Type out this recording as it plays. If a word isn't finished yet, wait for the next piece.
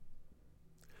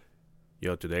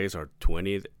Yo, today's our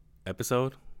 20th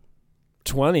episode.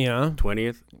 20, huh?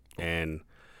 20th, and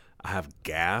I have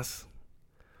gas.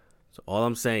 So all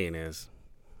I'm saying is,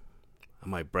 I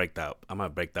might break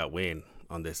that win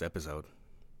on this episode.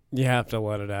 You have to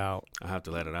let it out. I have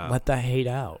to let it out. Let the hate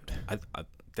out. I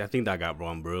think that got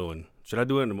wrong brewing. Should I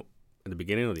do it in the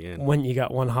beginning or the end? When you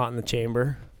got one hot in the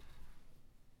chamber.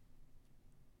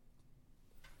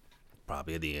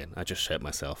 Probably at the end. I just shit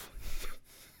myself.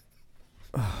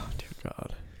 Oh, dear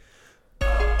God.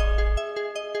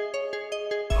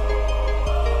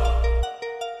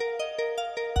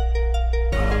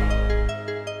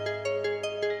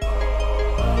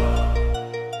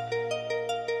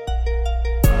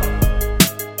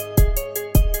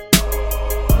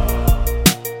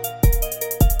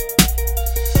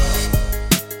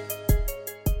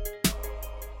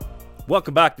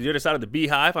 Welcome back to the other side of the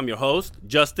beehive. I'm your host,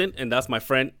 Justin, and that's my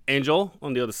friend Angel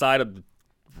on the other side of the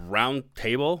round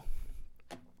table.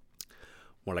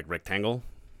 More like rectangle.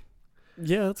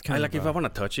 Yeah, that's kind of like if I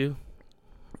want to touch you.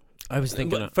 I was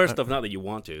thinking... First off, not that you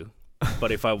want to,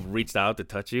 but if I reached out to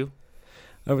touch you.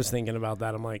 I was thinking about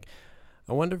that. I'm like,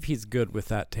 I wonder if he's good with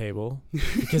that table.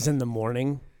 Because in the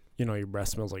morning, you know, your breath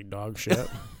smells like dog shit.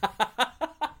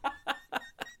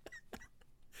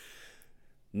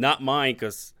 Not mine,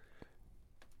 because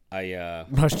I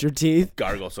brushed your teeth?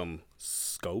 Gargle some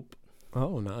scope.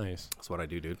 Oh, nice. That's what I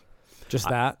do, dude. Just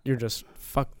that? You're just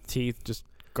fuck teeth, just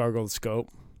gargle the scope?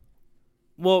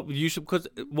 Well, you should, because,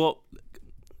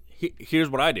 here's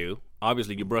what I do.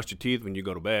 Obviously, you brush your teeth when you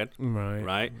go to bed.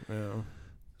 Right? Yeah.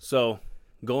 So,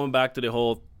 going back to the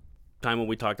whole time when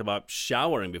we talked about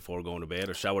showering before going to bed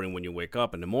or showering when you wake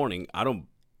up in the morning, I don't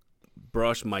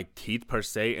brush my teeth per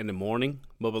se in the morning.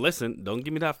 But listen, don't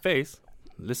give me that face.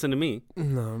 Listen to me.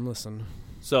 No, I'm listening.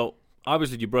 So,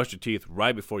 obviously, you brush your teeth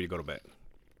right before you go to bed.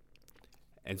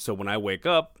 And so, when I wake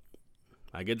up,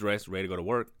 I get dressed, ready to go to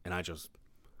work, and I just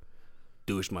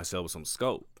douche myself with some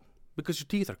scope. Because your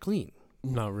teeth are clean.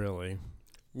 Not really.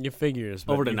 You figure it's...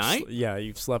 Over the night?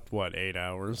 You've slept, 8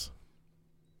 hours?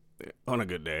 On a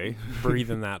good day.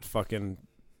 Breathing that fucking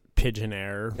pigeon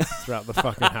air throughout the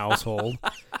fucking household.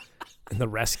 And the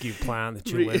rescue plant that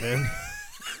you live in.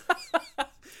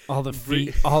 All the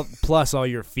plus all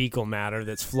your fecal matter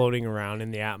that's floating around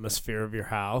in the atmosphere of your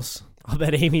house. I'll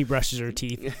bet Amy brushes her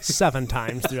teeth 7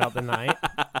 times throughout the night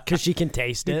because she can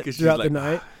taste it throughout the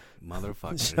night.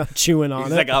 Motherfucker. Chewing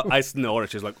on it. Like I snore.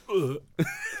 She's like, ugh.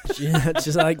 Yeah, it's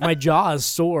just like my jaw is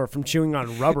sore from chewing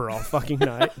on rubber all fucking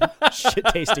night. Shit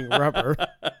tasting rubber.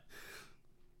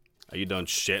 Are you done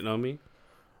shitting on me?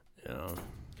 Yeah.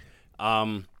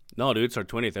 No, dude, it's our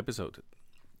 20th episode.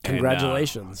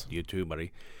 Congratulations. And, you too,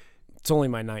 buddy. It's only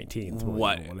my 19th.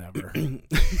 What? Whatever.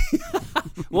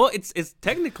 Well, it's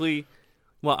technically,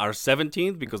 our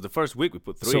 17th because the first week we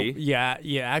put 3. So, yeah,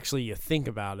 actually, you think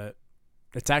about it.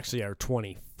 It's actually our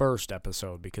 21st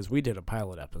episode because we did a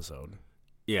pilot episode.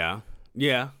 Yeah,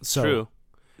 so, true.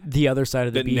 The other side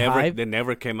of the beehive. They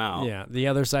never came out. Yeah, the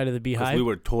other side of the beehive. We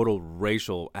were total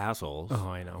racial assholes. Oh,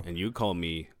 I know. And you called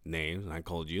me names, and I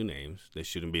called you names. They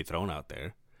shouldn't be thrown out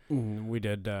there. We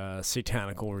did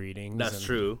satanical readings. That's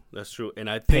true. And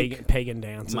I think pagan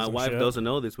dances. My wife doesn't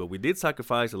know this, but we did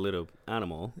sacrifice a little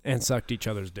animal and sucked each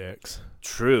other's dicks.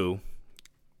 True.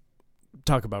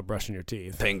 Talk about brushing your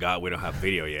teeth. Thank God we don't have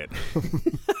video yet.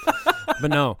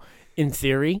 But no, in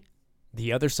theory,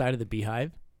 the other side of the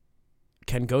beehive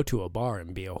can go to a bar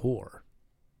and be a whore.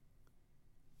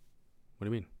 What do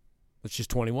you mean? She's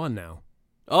 21 now.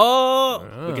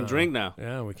 Oh, we can drink now.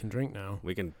 Yeah, we can drink now.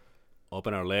 We can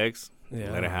open our legs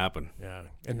and let it happen. Yeah,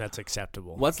 and that's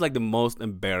acceptable. What's like the most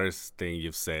embarrassing thing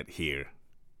you've said here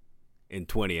in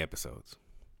 20 episodes?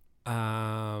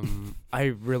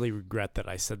 I really regret that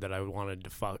I said that I wanted to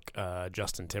fuck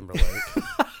Justin Timberlake.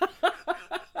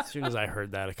 As soon as I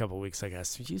heard that a couple weeks ago, I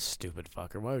said, "You stupid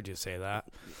fucker! Why would you say that?"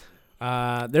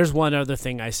 There's one other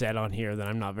thing I said on here that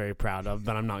I'm not very proud of,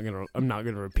 but I'm not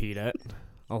gonna repeat it.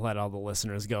 I'll let all the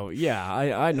listeners go. Yeah,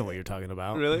 I know what you're talking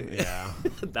about. Really? Yeah.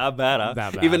 That bad, huh?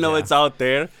 That bad, even though it's out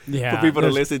there for people to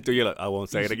listen to, you're like, I won't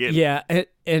say it again. Yeah,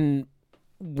 and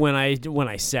when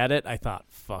I said it, I thought,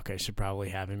 fuck, I should probably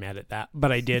have him edit that.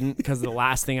 But I didn't, because the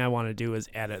last thing I want to do is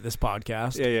edit this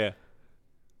podcast. Yeah.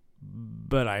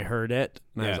 But I heard it,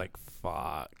 and I was like,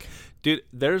 fuck. Dude,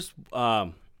 there's...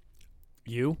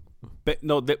 You?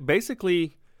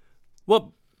 Basically...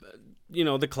 Well... You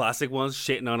know, the classic ones,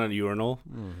 shitting on a urinal.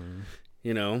 Mm-hmm.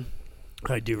 You know,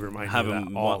 I do remind me of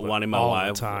that wanting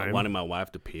my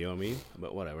wife to pee on me,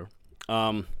 but whatever.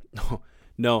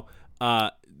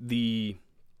 The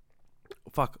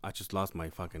fuck, I just lost my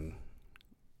fucking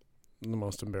the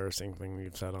most embarrassing thing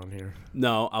you've said on here?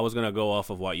 No, I was gonna go off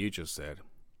of what you just said.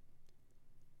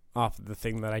 Off of the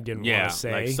thing that I didn't Yeah, want to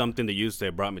say? like something that you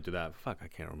said brought me to that. Fuck, I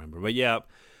can't remember. But yeah,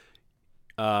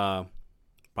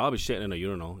 probably shitting in a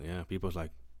urinal. Yeah, people's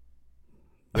like,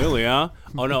 really, huh?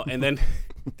 Oh, no, and then,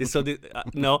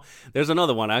 no, there's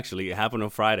another one, actually. It happened on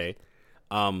Friday.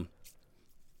 For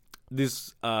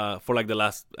like the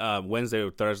last Wednesday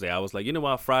or Thursday, I was like, you know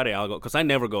what, Friday I'll go, because I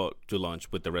never go to lunch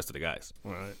with the rest of the guys.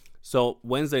 Right. So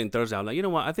Wednesday and Thursday, I'm like, you know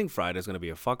what, I think Friday's going to be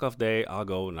a fuck-off day. I'll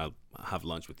go and I'll have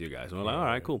lunch with you guys. And we're like, all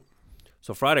right, cool.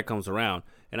 So Friday comes around,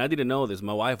 and I didn't know this.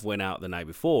 My wife went out the night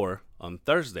before on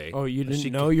Thursday. Oh, you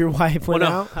didn't know your wife went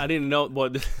out? I didn't know.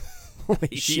 But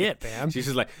Holy shit, man. She's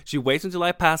just like, she waits until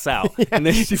I pass out, and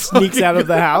then she sneaks out of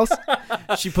the house.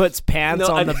 She puts pants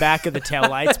on the back of the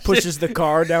taillights, pushes the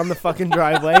car down the fucking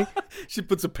driveway. She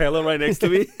puts a pillow right next to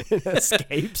me.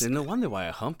 Escapes. No wonder why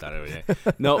I humped that every day.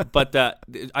 No, but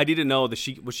I didn't know that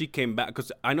she came back,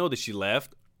 because I know that she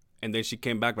left, and then she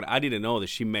came back, but I didn't know that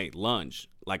she made lunch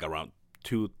like around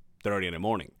 2:30 in the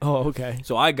morning. Oh, okay.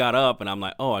 So I got up, and I'm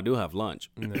like, oh, I do have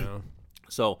lunch. No.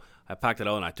 So I packed it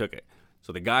all, and I took it.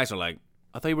 So the guys are like,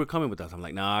 I thought you were coming with us. I'm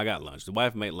like, nah, I got lunch. The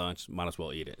wife made lunch. Might as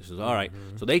well eat it. She says, all right.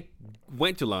 So they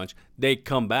went to lunch. They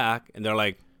come back, and they're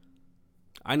like,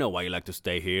 I know why you like to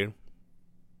stay here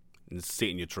and sit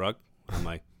in your truck. I'm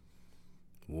like,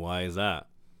 why is that?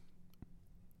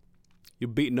 You're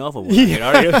beating off of we're not here,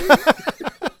 are you?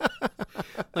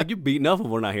 Like, you're beating off of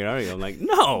we're not here, are you? I'm like,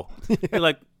 no. You're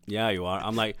like, yeah, you are.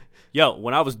 I'm like, yo,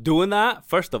 when I was doing that,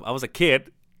 first off, I was a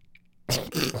kid.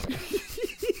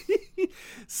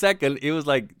 Second, it was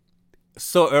like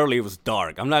so early, it was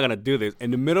dark. I'm not going to do this.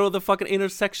 In the middle of the fucking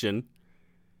intersection,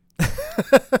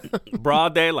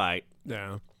 broad daylight,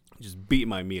 Yeah. just beating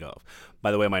my meat off.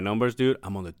 By the way, my numbers, dude,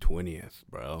 I'm on the 20th,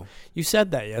 bro. You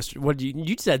said that yesterday. What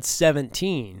you said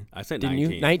 17. I said didn't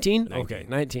 19. you? 19? 19. Okay,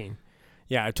 19.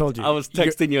 Yeah, I told you. I was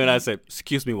texting you and I said,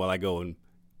 excuse me while I go and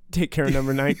take care of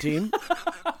number 19.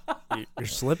 You're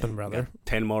slipping, brother.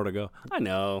 10 more to go. I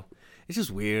know. It's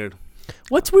just weird.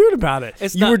 What's weird about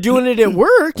it? You were doing it at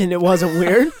work and it wasn't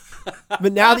weird.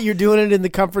 But now that you're doing it in the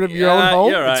comfort of your own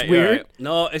home, it's weird. Right.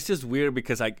 No, it's just weird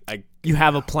because I you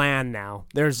have a plan now.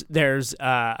 There's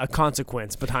a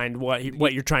consequence behind what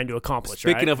you're trying to accomplish.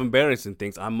 Speaking of embarrassing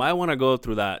things, I might want to go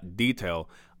through that detail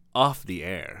off the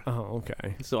air. Oh,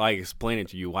 okay. So I explain it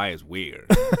to you why it's weird.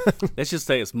 Let's just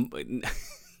say it's.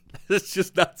 Let's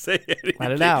just not say anything.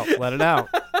 Let it out. Let it out.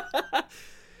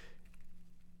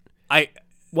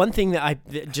 One thing that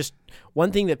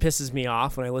pisses me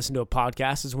off when I listen to a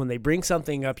podcast is when they bring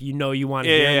something up you want to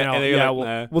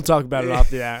hear. We'll talk about it off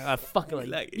the air. Fucking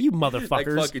like you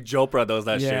motherfuckers. Like fucking Chopra does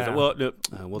that shit. Like,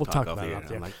 we'll talk about it off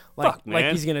the air. I'm like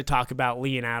he's gonna talk about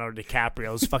Leonardo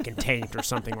DiCaprio's fucking taint or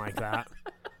something like that.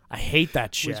 I hate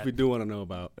that shit. Which we do want to know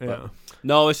about. Yeah. But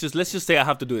no, it's just let's just say I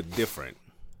have to do it different.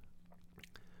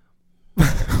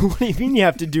 What do you mean you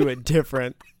have to do it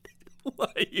different?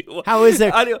 How is there?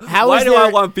 Why do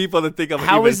I want people to think I'm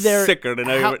even sicker than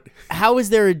everyone? How is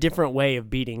there a different way of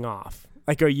beating off?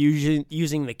 Like, are you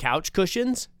using the couch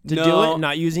cushions to do it, and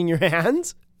not using your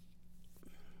hands?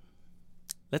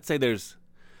 Let's say there's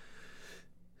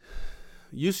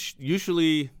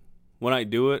usually when I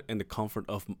do it in the comfort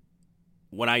of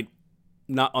when I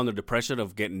not under the pressure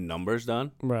of getting numbers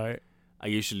done. Right.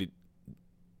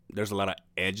 There's a lot of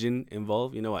edging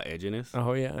involved. You know what edging is?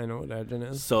 Oh, yeah, I know what edging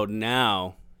is. So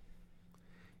now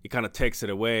it kind of takes it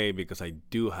away because I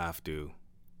do have to,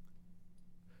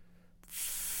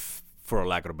 for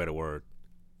lack of a better word,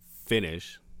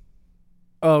 finish.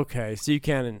 Okay, so you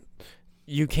can't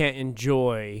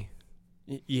enjoy.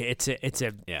 Yeah, it's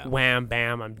a wham,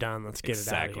 bam, I'm done. Let's get it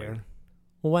out of here.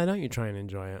 Well, why don't you try and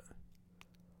enjoy it?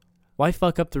 Why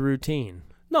fuck up the routine?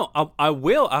 No, I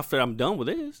will after I'm done with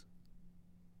this.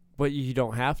 But you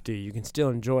don't have to. You can still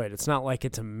enjoy it. It's not like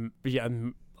it's a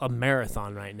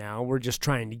marathon right now. We're just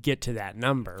trying to get to that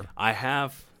number. I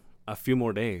have a few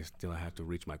more days till I have to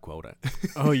reach my quota.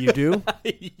 Oh, you do?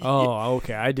 Yeah. Oh,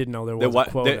 okay. I didn't know there was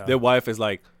a quota. Their wife is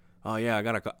like, oh, yeah, I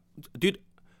got to... Dude,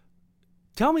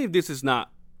 tell me if this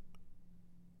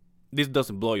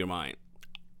doesn't blow your mind.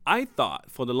 I thought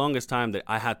for the longest time that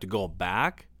I had to go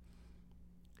back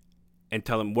and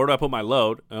tell them, where do I put my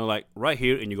load? And I'm like, right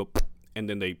here. And you go... And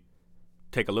then they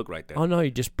take a look right there. Oh, no,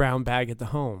 you just brown bag at the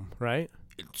home, right?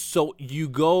 So you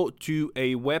go to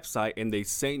a website and they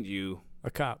send you a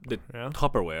cup, the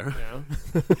Tupperware,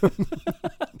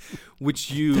 which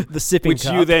you the sipping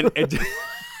cup.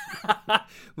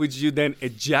 which you then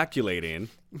ejaculate in,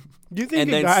 do you think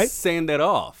and then send it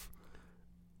off.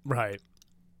 Right.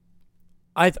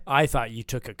 I thought you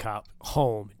took a cup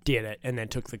home, did it, and then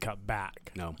took the cup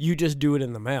back. No. You just do it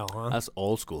in the mail, huh? That's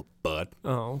old school, bud.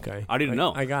 Oh, okay. I didn't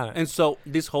know. I got it. And so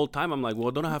this whole time I'm like,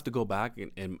 well, don't I have to go back?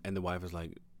 And the wife is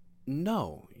like,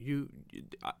 no,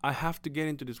 I have to get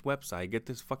into this website, get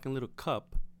this fucking little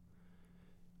cup,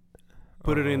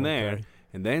 put it in there,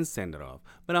 and then send it off.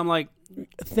 But I'm like,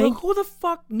 well, who the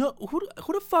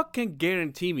fuck can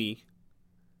guarantee me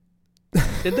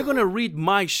that they're gonna read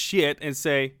my shit and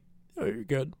say, oh, you're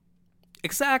good.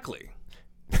 Exactly.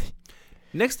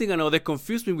 Next thing I know, they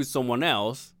confuse me with someone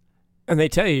else. And they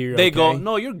tell you they go,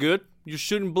 no, you're good. You're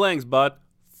shooting blanks, bud.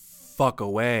 Fuck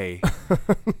away.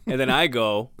 And then I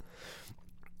go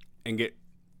and get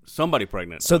somebody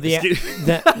pregnant. So the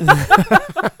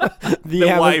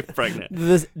wife pregnant.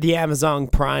 The Amazon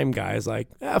Prime guy is like,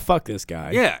 fuck this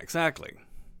guy. Yeah, exactly.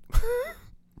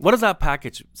 What does that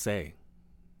package say?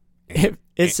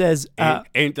 It says and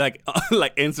if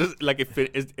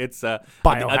it's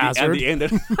biohazard.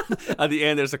 At the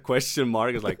end there's a question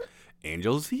mark. It's like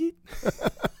angel seed.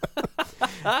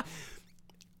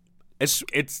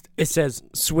 It says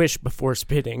swish before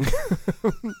spitting,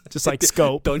 just like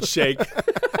scope. Don't shake.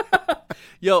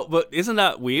 Yo, but isn't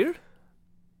that weird?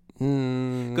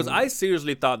 Because I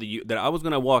seriously thought that I was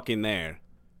gonna walk in there.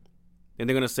 And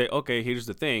they're going to say, okay, here's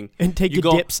the thing. And take your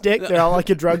dipstick. They're all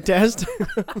like a drug test.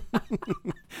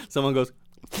 Someone goes.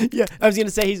 Yeah, I was going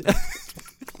to say he's.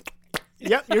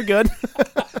 Yep, you're good.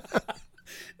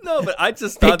 No, but I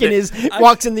just thought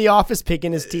walks in the office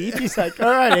picking his teeth. He's like,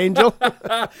 all right, Angel.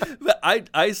 But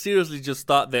I seriously just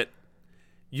thought that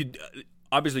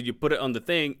obviously you put it on the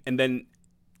thing and then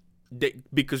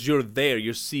because you're there,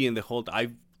 you're seeing the whole.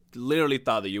 I literally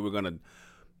thought that you were going to.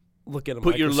 Look at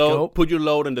put your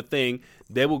load in the thing.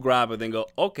 They will grab it, then go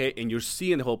okay, and you're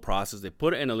seeing the whole process. They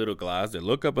put it in a little glass. They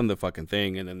look up on the fucking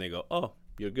thing, and then they go, "Oh,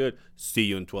 you're good. See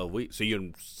you in 12 weeks. See you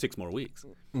in 6 more weeks."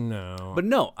 No, but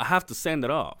no, I have to send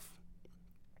it off.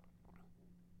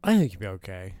 I think you'd be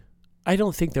okay. I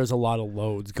don't think there's a lot of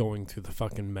loads going through the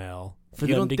fucking mail for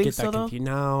you them don't to think get so, that confused.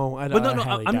 No, I don't. But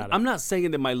no, I'm not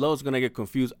saying that my load's gonna get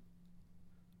confused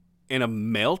in a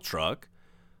mail truck.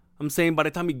 I'm saying by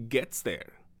the time he gets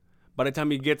there. By the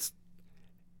time he gets,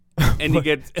 and he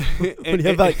gets, and you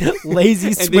have like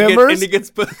lazy swimmers, and he gets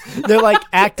put, they're like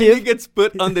active. And he gets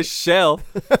put on the shelf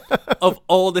of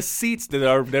all the seats that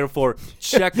are there for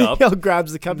checkup. He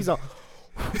grabs the cup. He's all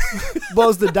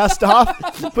blows the dust off,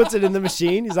 puts it in the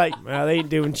machine. He's like, well, they ain't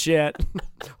doing shit.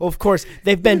 Well, of course,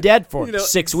 they've been dead for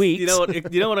 6 weeks. You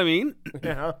know what I mean?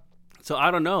 Yeah. So I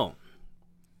don't know.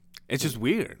 It's just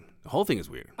weird. The whole thing is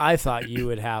weird. I thought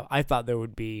there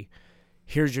would be.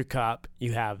 Here's your cup.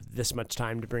 You have this much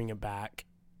time to bring it back.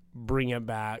 Bring it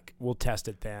back. We'll test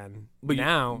it then.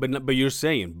 But but you're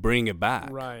saying bring it back,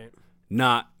 right?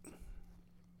 Not,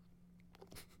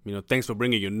 thanks for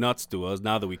bringing your nuts to us.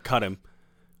 Now that we cut him,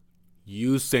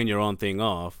 you send your own thing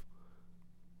off.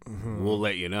 Mm-hmm. We'll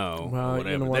let you know. Well,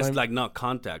 whatever. You know That's like not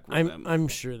contact with them. I'm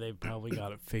sure they've probably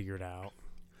got it figured out,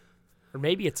 or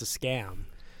maybe it's a scam.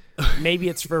 Maybe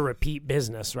it's for repeat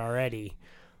business already.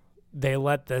 They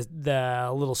let the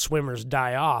little swimmers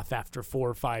die off after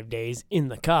 4 or 5 days in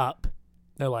the cup.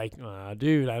 They're like,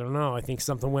 dude, I don't know. I think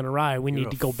something went awry. We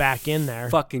need to go back in there.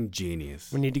 Fucking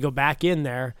genius. We need to go back in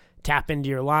there, tap into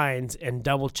your lines, and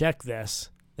double check this.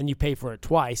 Then you pay for it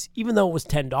twice, even though it was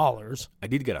 $10. I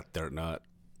did get a third nut.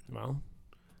 Well,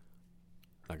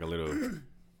 like a little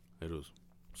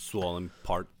swollen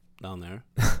part down there.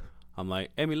 I'm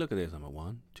like, Amy, look at this. I'm like,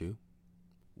 1, 2.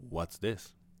 What's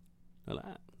this? They're like,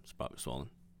 it's probably swollen.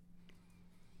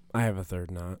 I have a third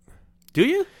nut. Do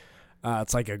you?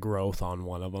 It's like a growth on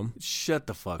one of them. Shut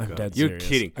the fuck up. Dead You're serious.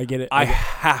 kidding. I get it. I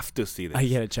have to see this. I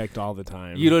get it checked all the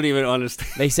time. You don't even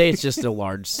understand. They say it's just a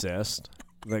large cyst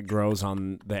that grows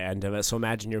on the end of it. So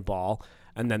imagine your ball,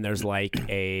 and then there's like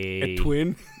a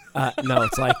twin. No,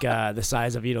 it's like the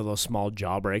size of those small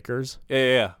jawbreakers.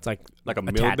 Yeah. It's like a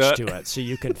attached milk to it, so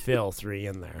you can fill 3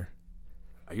 in there.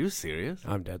 Are you serious?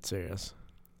 I'm dead serious.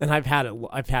 And I've had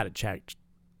it checked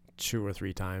 2 or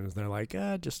 3 times. They're like,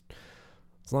 just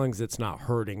as long as it's not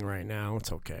hurting right now,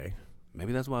 it's okay.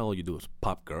 Maybe that's why all you do is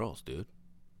pop girls, dude.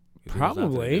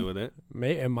 Probably. With it?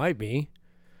 It might be.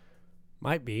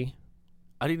 Might be.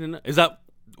 I didn't know. Is that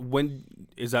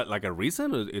like a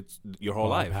reason, or it's your whole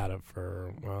life? I've had it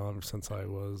for ever since I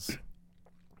was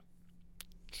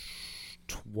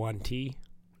 20.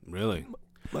 Really?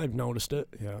 I've noticed it.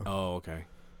 Yeah. Oh, okay.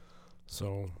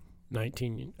 So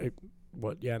 19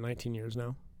 years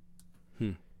now.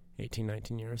 18,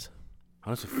 19 years.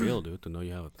 How does it feel, dude, to know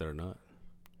you have a third nut?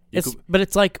 But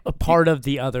it's like a part of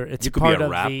the other. It's you could part be a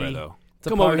of rapper, though.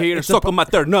 Come over here and suck on my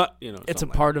third nut. You know, it's a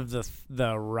part of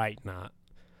the right nut.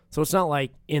 So it's not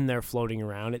like in there floating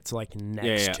around. It's like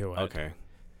next to it. Okay.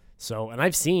 So, and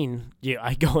I've seen,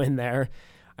 I go in there,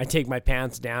 I take my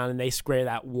pants down, and they spray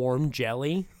that warm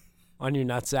jelly on your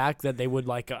nutsack that they would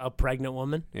like a pregnant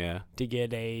woman. Yeah. To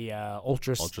get a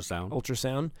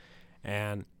ultrasound.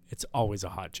 And it's always a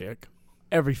hot chick.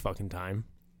 Every fucking time.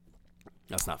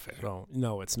 That's not fair.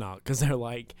 No, it's not. Because they're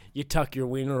like, you tuck your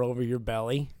wiener over your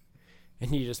belly,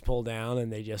 and you just pull down,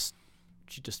 and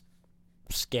she just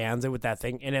scans it with that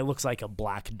thing, and it looks like a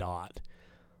black dot.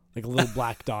 Like a little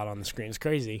black dot on the screen. It's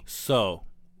crazy. So,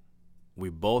 we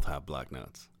both have black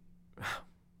nuts.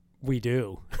 We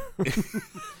do.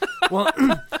 Well,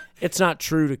 it's not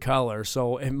true to color,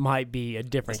 so it might be a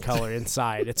different color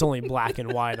inside. It's only black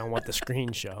and white on what the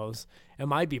screen shows. It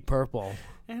might be purple.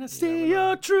 And I see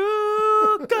your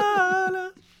true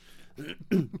color.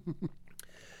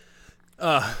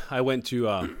 I went to,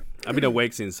 I've been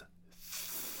awake since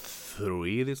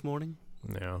 3 this morning.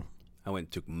 Yeah. I went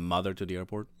and took mother to the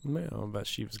airport. Well, but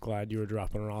she was glad you were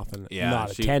dropping her off and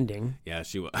not attending. Yeah,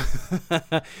 she was.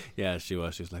 Yeah, she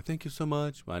was. She's like, thank you so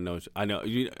much. I know.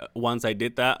 Once I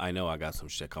did that, I know I got some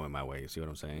shit coming my way. You see what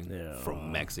I'm saying? Yeah.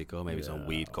 From Mexico, maybe some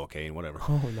weed, cocaine, whatever.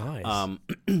 Oh, nice.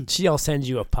 She'll send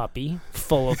you a puppy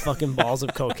full of fucking balls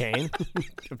of cocaine. You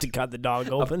have to cut the dog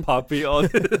open. A puppy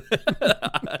of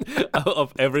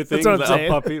everything. That's what I'm saying. A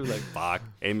puppy. Like, fuck.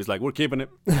 Amy's like, we're keeping it.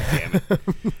 Damn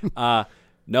it.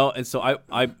 No, and so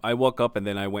I woke up and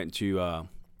then I went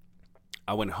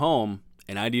home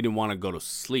and I didn't want to go to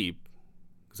sleep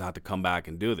because I had to come back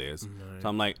and do this. Right. So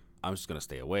I'm like, I'm just going to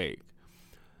stay awake.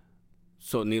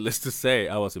 So needless to say,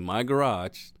 I was in my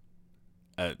garage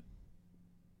at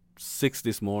 6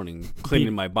 this morning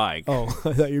cleaning my bike. Oh,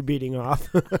 I thought you were beating off.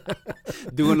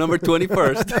 Doing number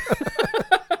 21st.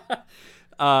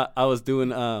 I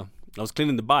was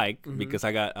cleaning the bike because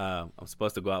I was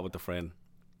supposed to go out with a friend.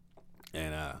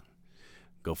 And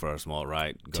go for a small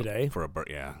ride. Today? For a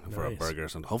burger or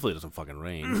something. Hopefully it doesn't fucking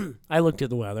rain. I looked at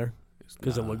the weather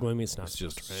because it looked gloomy. It's not. It's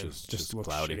just looks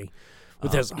cloudy. Shitty.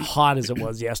 With as hot as it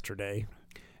was yesterday.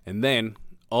 And then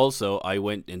also I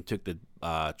went and took the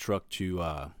truck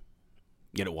to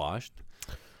get it washed.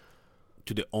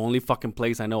 To the only fucking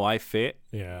place I know I fit.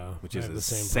 Yeah. Which is the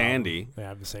same Sandy. Problem. I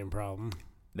have the same problem.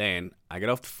 Then I get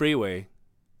off the freeway.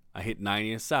 I hit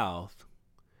 90th South.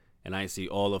 And I see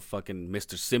all of fucking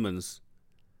Mr. Simmons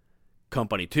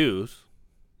Company 2s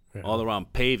all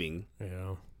around paving.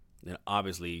 Yeah. And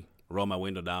obviously roll my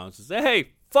window down and say,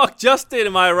 hey, fuck Justin,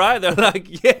 am I right? They're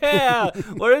like, yeah,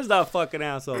 where is that fucking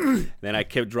asshole? Then I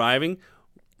kept driving.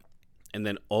 And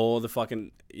then all the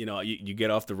fucking, you get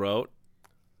off the road.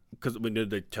 Because when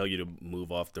they tell you to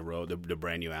move off the road, the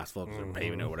brand new asphalt, because they're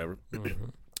paving it or whatever.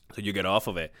 So you get off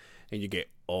of it and you get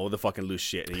all the fucking loose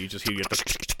shit. And you just hear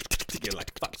you're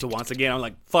like, fuck. So once again, I'm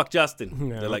like, fuck Justin.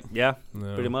 No. They're like, yeah,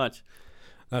 pretty much.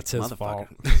 That's his fault.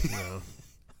 No.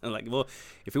 I'm like, well,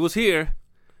 if it was here,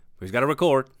 he's got to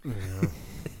record.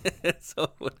 Yeah.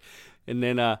 And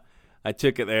then I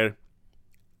took it there.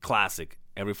 Classic.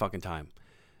 Every fucking time.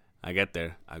 I get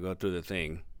there. I go through the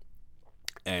thing.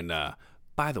 And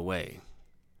by the way,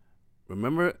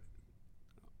 remember,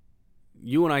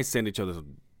 you and I send each other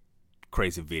some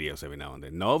crazy videos every now and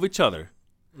then. Know of each other.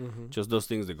 Just those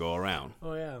things that go around.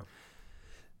 Oh, yeah.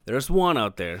 There's one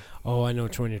out there. Oh, I know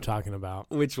which one you're talking about.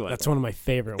 Which one? That's one of my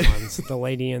favorite ones. The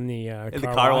lady in the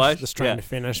car wash that's trying to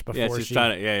finish before she's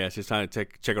trying to she's trying to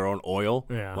check her own oil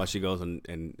while she goes and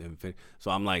finish.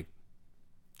 So I'm like,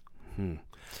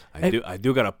 I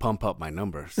do gotta pump up my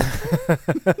numbers.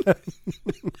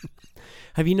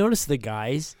 Have you noticed the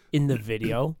guys in the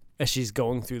video as she's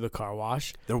going through the car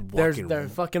wash? They're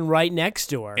fucking right next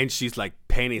to her, and she's like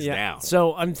panties down.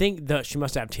 So I'm thinking that she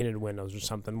must have tinted windows or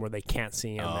something where they can't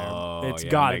see in there. It's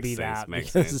got to be that.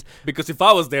 Makes sense. Because if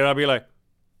I was there, I'd be like,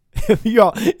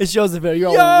 it shows the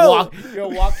video. You're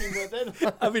walking with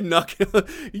it. I'd be knocking.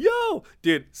 Yo,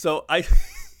 dude. So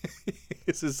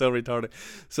this is so retarded.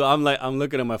 So I'm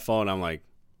looking at my phone. I'm like,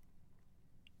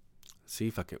 see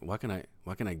if I can. What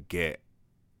can I get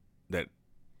that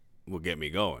will get me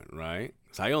going, right?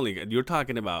 So you're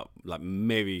talking about like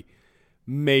maybe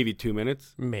 2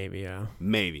 minutes. Maybe, yeah.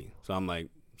 Maybe. So I'm like,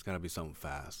 it's gotta be something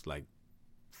fast, like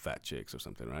fat chicks or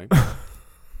something, right?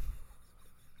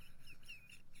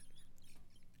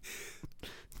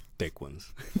 Thick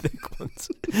ones.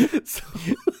 So,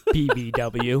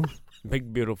 BBW,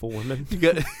 big beautiful women.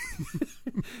 It's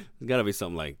gotta be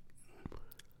something like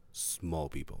small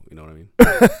people. You know what I mean?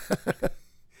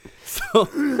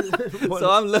 So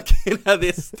I'm looking at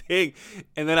this thing,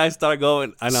 and then I start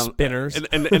going, and I'm spinners,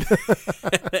 and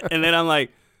then I'm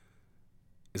like,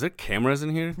 is there cameras in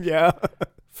here? Yeah.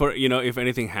 For, if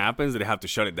anything happens, they have to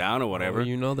shut it down or whatever.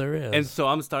 Well, there is. And so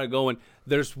I'm started going,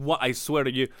 there's one, I swear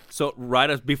to you. So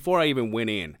before I even went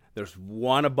in, there's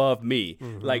one above me,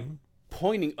 like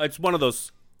pointing. It's one of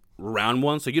those round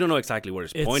ones, so you don't know exactly where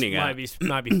it's pointing at.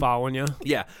 Might be following you.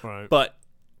 Yeah. Right. But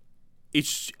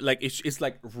it's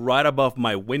like right above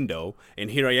my window,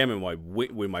 and here I am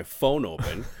with my phone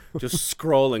open, just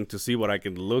scrolling to see what I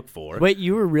can look for. Wait,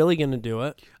 you were really going to do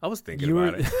it? I was thinking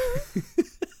about it.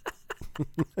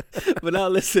 But now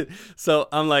listen, so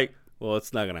I'm like, well,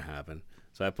 it's not gonna happen.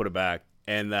 So I put it back,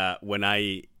 and when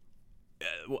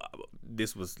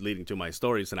this was leading to my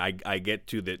stories, and I get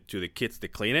to the kids to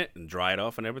clean it and dry it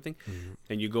off and everything,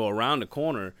 and you go around the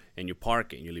corner and you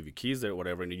park it and you leave your keys there or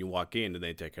whatever, and then you walk in and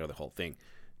they take care of the whole thing.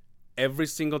 Every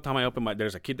single time I open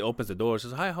there's a kid that opens the door and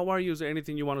says, "Hi, how are you? Is there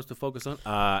anything you want us to focus on?"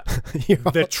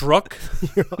 The truck.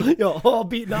 You're all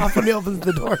beaten off when he opens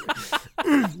the door.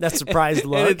 That surprised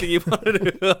look. Anything you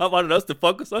wanted us to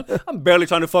focus on? I'm barely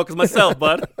trying to focus myself,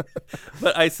 bud.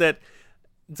 But I said,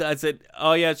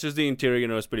 "Oh yeah, it's just the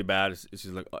interior. It's pretty bad." He's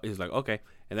like, "Okay."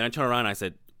 And then I turn around and I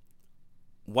said,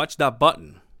 "Watch that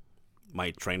button,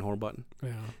 my train horn button.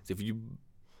 Yeah. So if you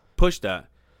push that,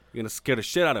 you're gonna scare the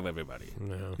shit out of everybody."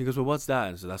 Yeah. He goes, "Well, what's that?"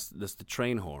 And so that's the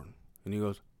train horn. And he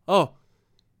goes, "Oh,"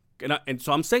 and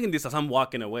so I'm saying this as I'm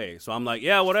walking away. So I'm like,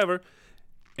 "Yeah, whatever."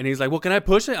 And he's like, "Well, can I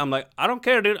push it?" I'm like, "I don't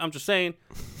care, dude. I'm just saying,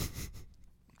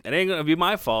 it ain't gonna be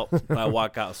my fault." When I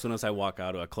walk out, as soon as I walk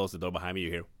out, I close the door behind me. You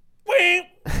hear, "Wing!"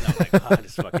 And I'm like, "Oh,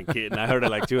 this fucking kid." And I heard it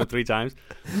like 2 or 3 times.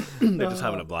 They're just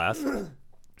having a blast. But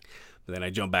then I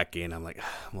jump back in. I'm like,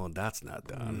 "Well, that's not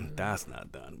done. That's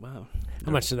not done." Wow.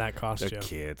 How much did that cost They're you?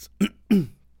 kids.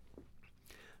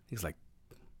 He's like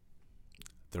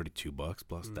 $32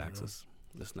 plus taxes.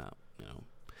 That's not,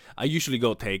 I usually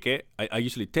go take it. I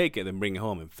usually take it and bring it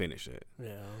home and finish it.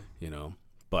 Yeah.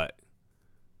 But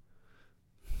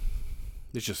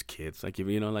it's just kids. Like you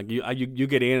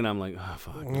get in and I'm like, oh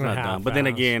fuck, it's not done. But then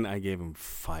again, I gave him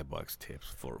 $5 tips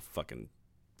for fucking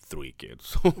 3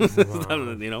 kids. Wow.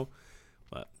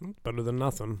 But better than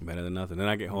nothing. Better than nothing. Then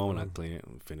I get home and I clean it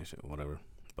and finish it, whatever.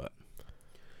 But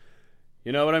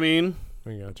you know what I mean?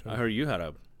 I gotcha. I heard you had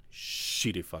a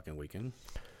shitty fucking weekend.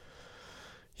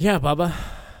 Yeah, Bubba.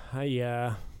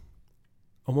 I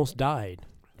almost died.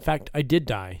 In fact, I did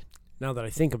die, now that I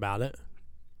think about it.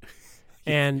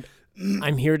 And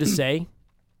I'm here to say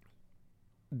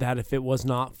that if it was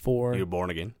not for You're born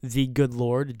again. the good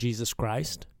Lord, Jesus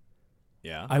Christ,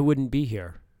 Yeah. I wouldn't be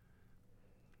here.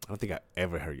 I don't think I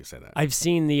ever heard you say that. I've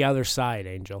seen the other side,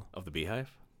 Angel. Of the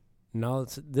beehive? No,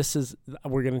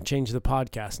 we're going to change the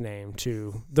podcast name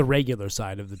to the regular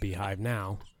side of the beehive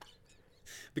now.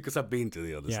 Because I've been to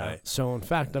the other side. So, in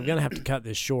fact, I'm going to have to cut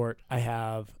this short. I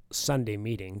have Sunday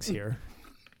meetings here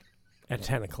at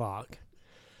 10 o'clock.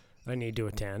 I need to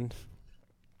attend.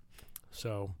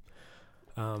 So,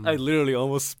 I literally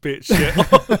almost spit shit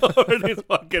all over this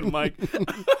fucking mic.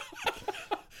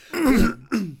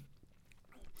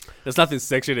 There's nothing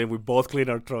sexy that we both clean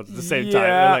our throats at the same time.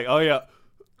 We're like, oh yeah.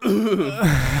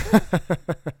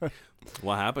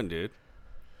 What happened, dude?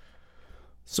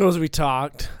 So as we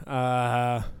talked,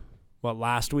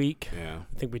 last week? Yeah.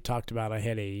 I think we talked about I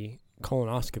had a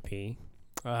colonoscopy.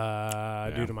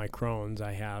 Due to my Crohn's,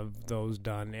 I have those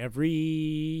done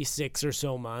every 6 or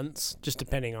so months, just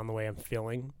depending on the way I'm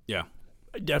feeling. Yeah.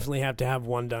 I definitely have to have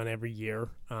one done every year.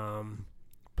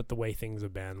 But the way things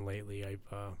have been lately,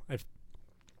 I've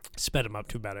sped them up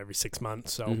to about every 6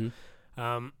 months. So,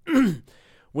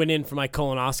 went in for my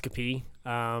colonoscopy.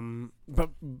 But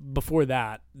before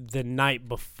that, the night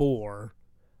before,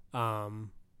 the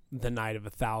night of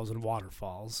 1,000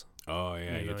 waterfalls. Oh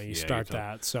yeah, you start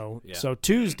that. So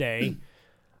Tuesday,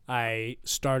 I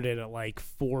started at like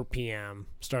 4 p.m.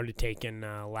 Started taking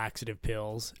laxative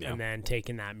pills and then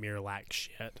taking that Miralax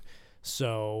shit.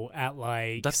 So at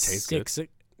like that tastes 6, good.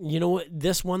 You know what?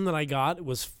 This one that I got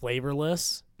was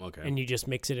flavorless. Okay. And you just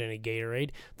mix it in a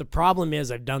Gatorade. The problem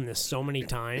is I've done this so many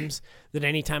times that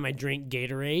anytime I drink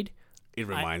Gatorade, it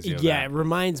reminds you of that. it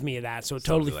reminds me of that. So it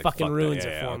totally fucking ruins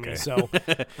it for me. So,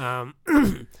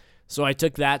 so I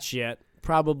took that shit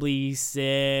probably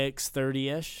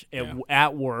 6:30ish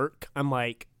at work. I'm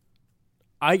like,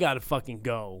 I gotta fucking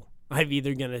go. I'm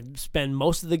either gonna spend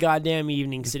most of the goddamn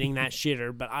evening sitting that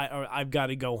shitter, but I've got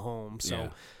to go home. So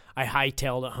I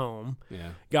hightailed it home. Yeah.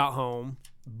 Got home.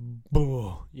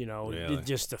 Really?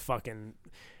 Just a fucking,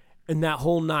 and that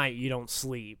whole night you don't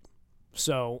sleep.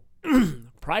 So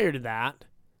prior to that,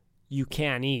 you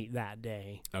can't eat that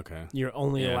day. Okay. You're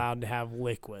only allowed to have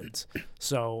liquids.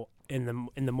 So in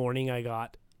the morning I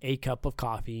got a cup of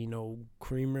coffee, no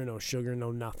creamer, no sugar,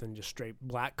 no nothing, just straight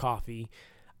black coffee,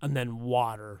 and then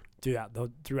water throughout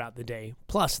the day,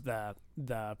 plus the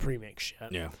premix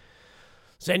shit. Yeah.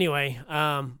 So anyway,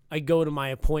 I go to my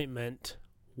appointment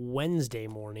Wednesday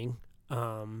morning,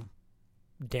 down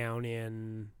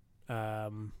in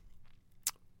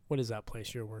what is that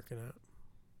place you're working at?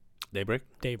 Daybreak?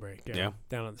 Daybreak, yeah.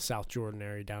 Down at the South Jordan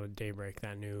area, down at Daybreak,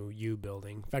 that new U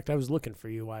building. In fact, I was looking for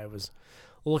you while I was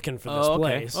looking for this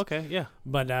place. Okay, yeah.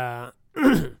 But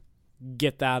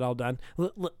get that all done.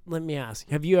 Let me ask,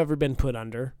 have you ever been put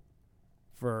under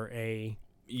for a...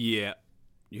 Yeah.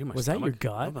 Was that your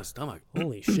gut? Oh, my stomach.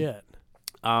 Holy shit.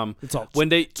 It's all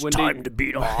time to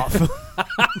beat off.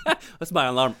 That's my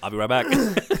alarm. I'll be right back.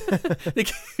 They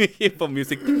keep on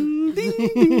music.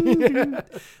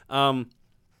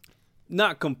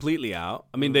 Not completely out.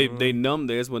 I mean, they numbed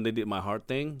this when they did my heart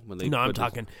thing. When they I'm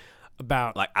talking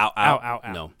about like out.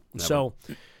 No, never. So,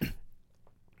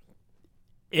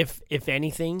 if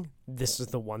anything, this is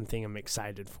the one thing I'm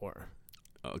excited for.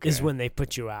 Okay. Is when they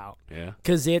put you out. Yeah.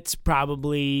 Because it's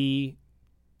probably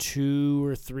 2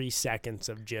 or 3 seconds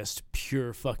of just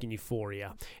pure fucking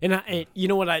euphoria. And you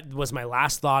know what was my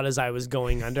last thought as I was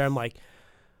going under? I'm like,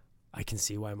 I can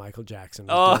see why Michael Jackson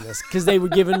was doing this. Because they were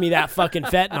giving me that fucking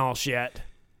fentanyl shit.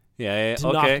 Yeah.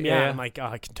 To knock me out. I'm like,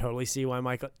 I can totally see why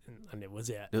Michael... And it was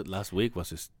it. Dude, last week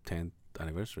was his 10th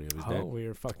anniversary of his death. We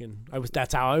were fucking...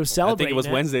 That's how I was celebrating I think it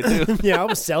was Wednesday, too. Yeah, I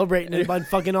was celebrating it by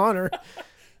fucking honor.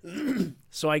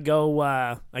 So I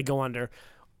go under.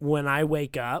 When I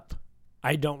wake up,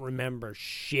 I don't remember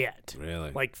shit.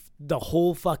 Really? Like the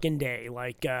whole fucking day.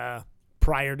 Like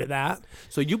prior to that.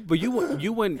 So you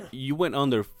went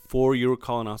under for your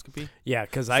colonoscopy? Yeah,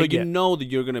 because you know that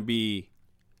you're gonna be.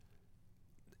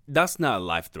 That's not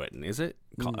life threatening, is it?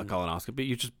 A colonoscopy?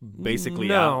 You just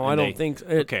basically out. No, I don't think.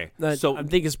 Okay, so I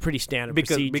think it's pretty standard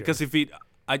procedure. Because if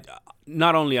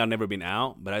not only I've never been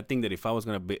out, but I think that if I was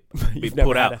gonna be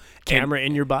put out, a camera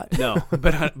in your butt. No,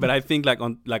 but I think like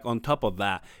on top of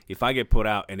that, if I get put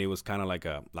out and it was kind of like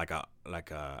a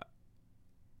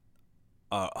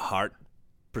heart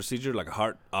procedure, like a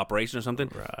heart operation or something,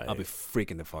 right. I'll be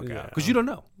freaking the fuck out because you don't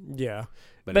know. Yeah,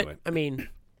 but anyway. I mean,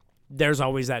 there's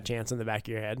always that chance in the back of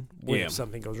your head when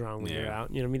something goes wrong when you're out.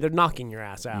 You know what I mean? They're knocking your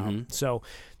ass out. Mm-hmm. So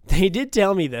they did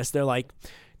tell me this. They're like,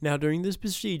 now during this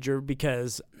procedure,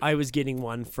 because I was getting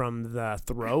one from the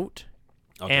throat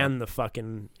and the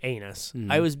fucking anus,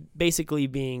 I was basically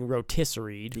being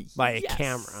rotisseried by a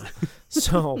camera.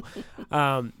 So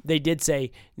they did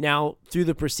say, now through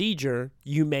the procedure,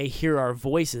 you may hear our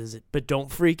voices, but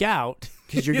don't freak out.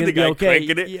 Because you're going to be okay.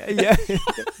 It. Yeah.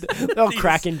 They're all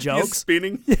cracking jokes. He's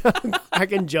spinning.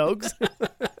 Cracking jokes.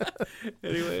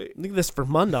 Anyway. Look at this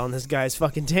Vermunda on this guy's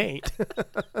fucking taint.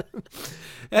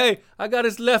 Hey, I got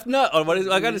his left nut. Or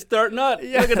I got his third nut.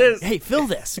 Yeah. Look at this. Hey, fill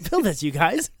this, you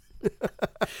guys.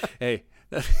 Hey.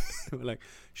 We're like,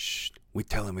 shh. We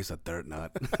tell him it's a third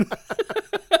nut.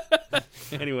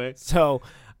 Anyway. So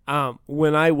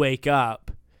when I wake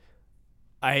up,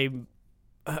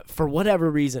 for whatever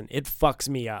reason, it fucks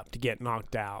me up to get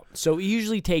knocked out. So it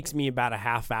usually takes me about a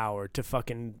half hour to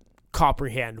fucking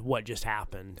comprehend what just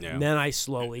happened. Yeah. And then I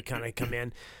slowly kind of come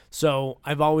in. So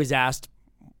I've always asked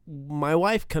my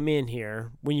wife come in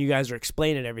here when you guys are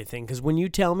explaining everything. Because when you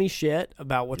tell me shit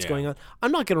about what's going on,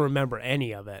 I'm not going to remember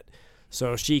any of it.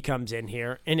 So she comes in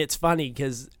here. And it's funny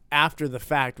because after the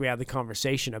fact, we had the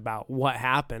conversation about what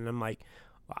happened. I'm like,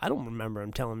 I don't remember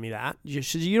him telling me that. You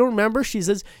don't remember? She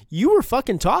says, you were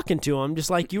fucking talking to him just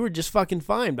like you were just fucking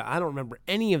fine, but I don't remember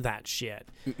any of that shit.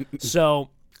 So,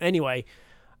 anyway,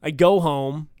 I go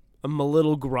home. I'm a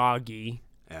little groggy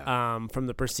from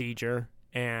the procedure,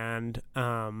 and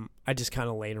I just kind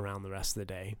of laid around the rest of the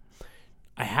day.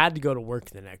 I had to go to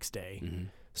work the next day. Mm-hmm.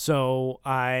 So,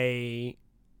 I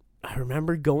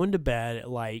remember going to bed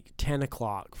at like 10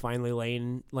 o'clock, finally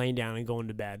laying down and going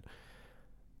to bed.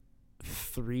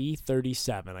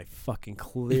 3:37. I fucking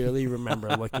clearly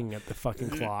remember looking at the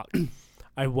fucking clock.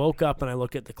 I woke up and I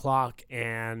looked at the clock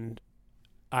and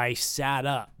I sat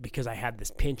up because I had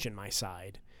this pinch in my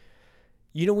side.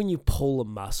 You know when you pull a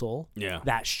muscle? Yeah.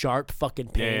 That sharp fucking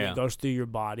pain that goes through your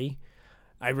body?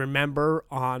 I remember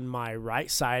on my right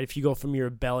side, if you go from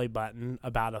your belly button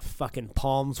about a fucking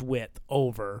palm's width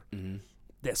over,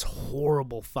 this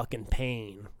horrible fucking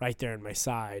pain right there in my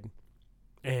side.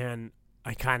 And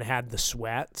I kind of had the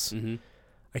sweats. Mm-hmm.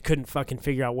 I couldn't fucking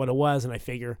figure out what it was, and I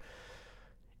figure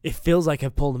it feels like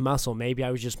I've pulled a muscle. Maybe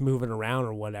I was just moving around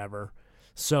or whatever.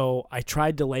 So I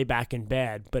tried to lay back in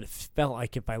bed, but it felt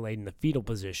like if I laid in the fetal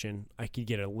position, I could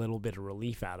get a little bit of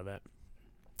relief out of it.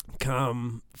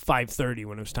 come 5:30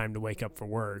 when it was time to wake up for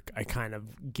work, I kind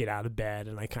of get out of bed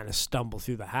and I kind of stumble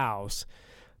through the house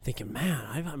thinking, man,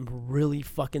 I'm really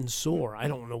fucking sore. I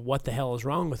don't know what the hell is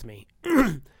wrong with me.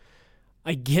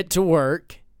 I get to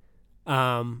work,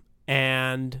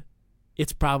 and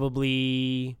it's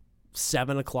probably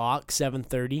 7 o'clock,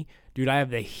 7:30. Dude, I have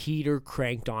the heater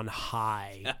cranked on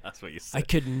high. That's what you said. I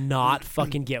could not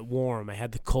fucking get warm. I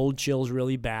had the cold chills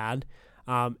really bad,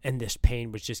 and this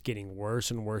pain was just getting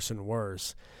worse and worse and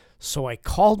worse. So I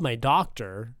called my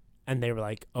doctor, and they were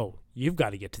like, oh, you've got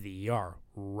to get to the ER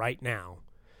right now.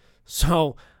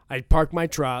 So I parked my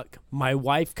truck. My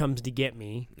wife comes to get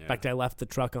me. Yeah. In fact, I left the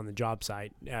truck on the job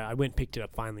site. I went and picked it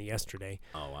up finally yesterday.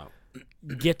 Oh, wow.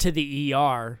 Get to the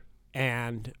ER,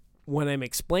 and when I'm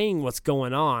explaining what's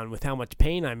going on with how much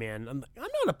pain I'm in, I'm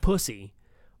not a pussy,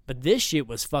 but this shit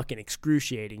was fucking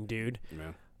excruciating, dude.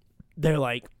 Yeah. They're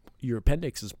like, your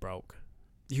appendix is broke.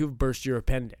 You've burst your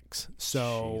appendix.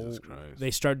 So Jesus Christ.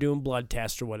 they start doing blood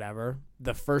tests or whatever.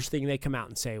 The first thing they come out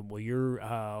and say, well, your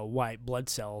white blood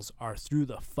cells are through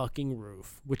the fucking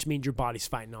roof, which means your body's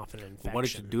fighting off an infection. What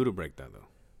did you do to break that, though?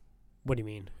 What do you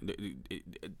mean?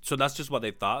 So that's just what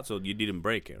they thought? So you didn't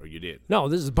break it, or you did? No,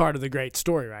 this is part of the great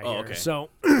story right here. Okay.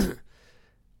 So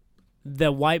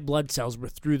the white blood cells were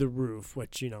through the roof,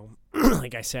 which,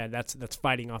 like I said, that's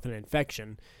fighting off an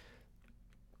infection.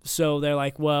 So they're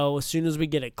like, well, as soon as we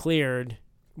get it cleared,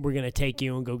 we're going to take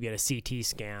you and go get a CT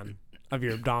scan of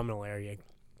your abdominal area,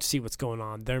 see what's going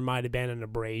on. There might have been an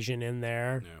abrasion in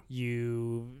there.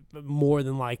 Yeah. More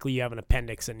than likely, you have an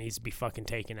appendix that needs to be fucking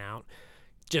taken out.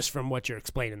 Just from what you're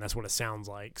explaining, that's what it sounds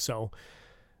like. So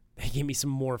they gave me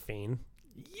some morphine.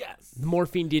 Yes. The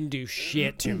morphine didn't do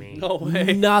shit to me. No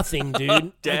way. Nothing, dude. I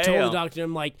told the Damn. doctor,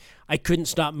 I'm like, I couldn't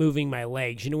stop moving my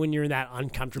legs. You know when you're in that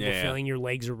uncomfortable Yeah. feeling, your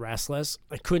legs are restless?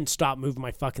 I couldn't stop moving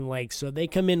my fucking legs. So they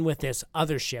come in with this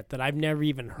other shit that I've never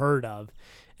even heard of.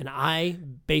 And I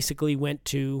basically went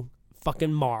to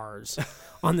fucking Mars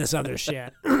on this other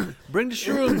shit. Bring the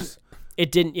shrooms.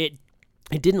 It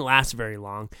didn't last very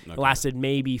long. Okay. It lasted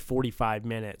maybe 45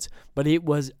 minutes. But it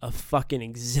was a fucking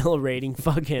exhilarating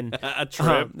fucking A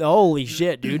trip. holy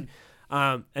shit, dude.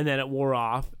 And then it wore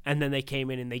off. And then they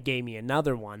came in and they gave me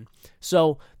another one.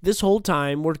 So this whole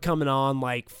time, we're coming on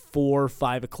like 4 or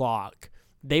 5 o'clock.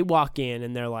 They walk in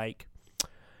and they're like,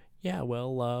 yeah,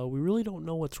 well, we really don't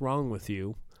know what's wrong with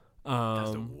you.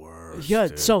 That's the worst. Yeah,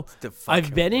 dude. so It's the I've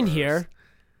fucking been in worst. here.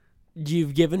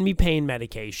 You've given me pain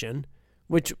medication,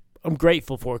 which I'm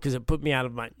grateful for because it took me out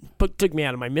of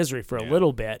my misery for a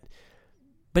little bit.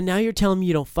 But now you're telling me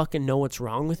you don't fucking know what's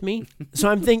wrong with me. So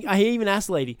I even asked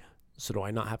the lady, so do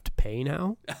I not have to pay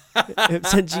now?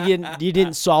 Since you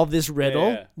didn't solve this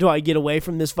riddle, Yeah. do I get away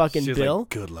from this fucking She's bill? like,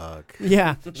 good luck.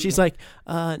 Yeah. She's like,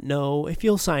 no, if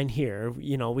you'll sign here,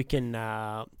 we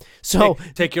can, so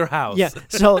Take your house. yeah,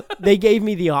 so they gave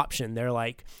me the option. They're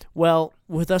like, well,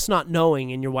 with us not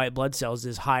knowing and your white blood cells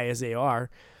as high as they are,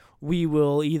 we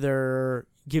will either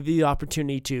give you the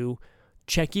opportunity to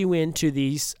check you into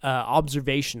these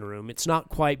observation room. It's not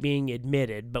quite being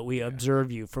admitted, but we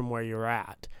observe you from where you're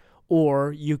at.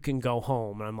 Or you can go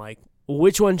home. And I'm like, well,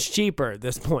 which one's cheaper at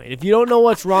this point? If you don't know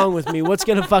what's wrong with me, what's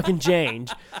going to fucking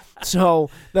change? So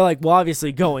they're like, well,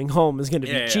 obviously going home is going to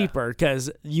be cheaper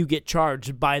because you get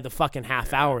charged by the fucking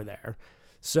half hour there.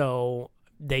 So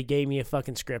they gave me a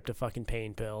fucking script of fucking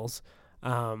pain pills,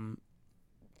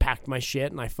 packed my shit,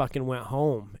 and I fucking went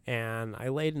home. And I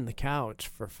laid in the couch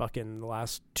for fucking the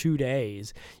last 2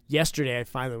 days. Yesterday, I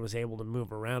finally was able to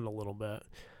move around a little bit.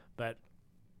 But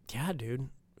yeah, dude,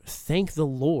 thank the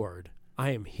Lord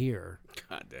I am here.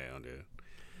 God damn, dude.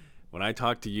 When I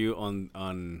talked to you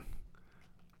on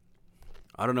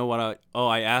I don't know what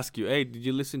I asked you, hey, did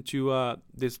you listen to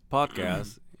this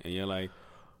podcast? And you're like,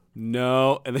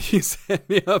 no. And then you sent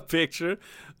me a picture,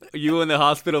 you in the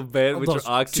hospital bed with your Those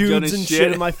oxygen tubes and and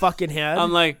shit. in my fucking head.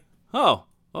 I'm like, oh,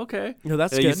 okay. No,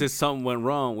 that's and then you good. said something went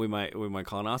wrong with my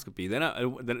colonoscopy.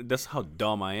 Then that's how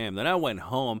dumb I am. Then I went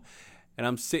home, and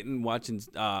I'm sitting watching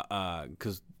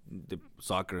because the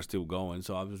soccer is still going.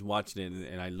 So I was watching it,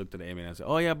 and I looked at Amy and I said,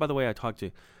 "Oh yeah, by the way, I talked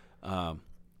to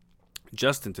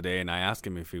Justin today, and I asked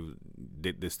him if he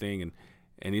did this thing,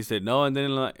 and he said no. And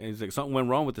then he's like, something went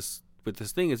wrong with this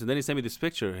thing. And then he sent me this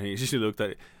picture, and she looked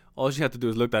at it. All she had to do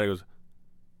is look at it. And goes,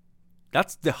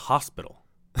 that's the hospital.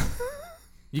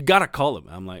 You gotta call him.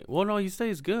 I'm like, well, no, he said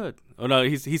he's good. Oh no,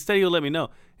 he said he'll let me know.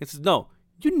 He says, no,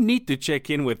 you need to check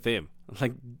in with him. I'm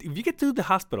like, if you get to the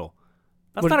hospital,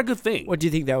 that's not a good thing. What do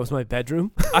you think that was my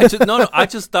bedroom? I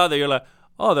just thought that you're like,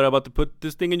 oh, they're about to put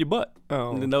this thing in your butt.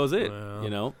 Oh, And then that was it, well. you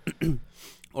know?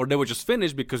 Or they were just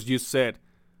finished because you said,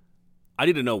 I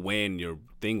didn't know when your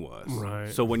thing was.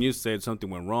 Right. So when you said something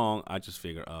went wrong, I just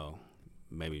figured, oh,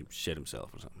 maybe shit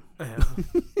himself or something. Yeah.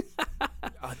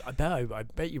 I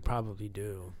bet you probably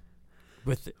do.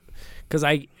 Because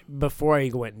before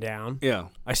I went down, Yeah.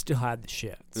 I still had the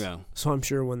shits. Yeah. So I'm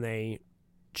sure when they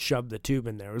shoved the tube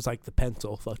in there, it was like the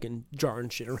pencil fucking jarring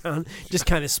shit around, just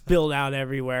kind of spilled out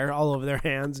everywhere, all over their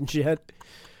hands and shit.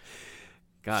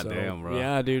 God damn, bro.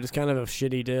 Yeah, dude, it's kind of a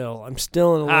shitty deal. I'm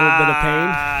still in a little bit of pain.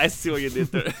 I see what you did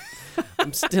there.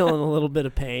 I'm still in a little bit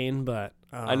of pain, but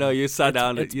I know you sat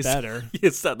down. It's better.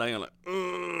 You sat down. You're like, Yeah.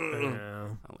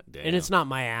 I'm like, damn. And it's not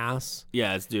my ass.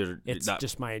 Yeah, it's dude. It's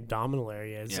just my abdominal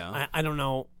areas. Yeah. I don't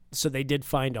know. So they did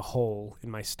find a hole in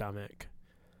my stomach.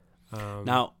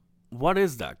 Now, what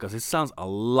is that? Because it sounds a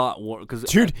lot worse.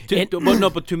 Dude,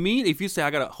 But to me, if you say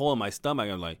I got a hole in my stomach,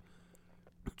 I'm like,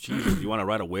 Jesus, you want to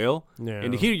write a will? Yeah.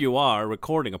 And here you are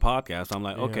recording a podcast. I'm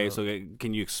like, okay, Yeah. so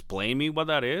can you explain me what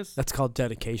that is? That's called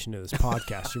dedication to this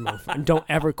podcast, you motherfucker. And don't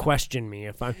ever question me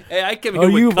if I'm. Hey, I came here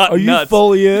with cut Are you nuts.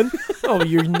 fully in? Oh,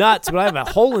 you're nuts, but I have a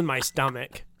hole in my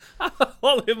stomach.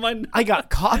 Hole in my I got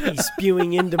coffee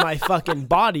spewing into my fucking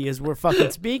body as we're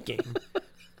fucking speaking.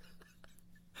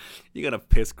 You got a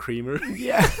piss creamer.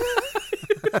 Yeah.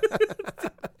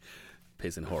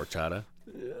 Piss and horchata.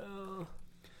 Yeah.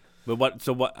 But what?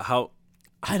 So what? How?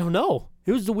 I don't know.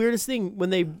 It was the weirdest thing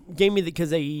when they gave me because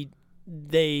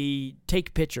they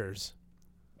take pictures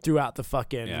throughout the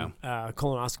fucking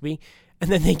colonoscopy,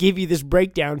 and then they give you this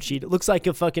breakdown sheet. It looks like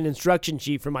a fucking instruction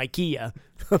sheet from IKEA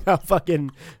about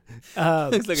fucking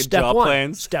Looks like a step job 1,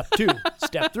 plan. step 2,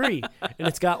 step 3, and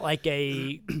it's got like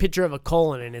a picture of a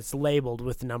colon, and it's labeled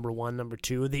with number 1, number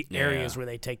 2, the areas where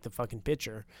they take the fucking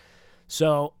picture.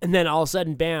 So, and then all of a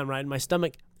sudden, bam! Right in my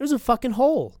stomach, there's a fucking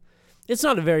hole. It's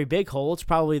not a very big hole. It's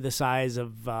probably the size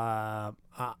of, I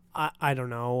don't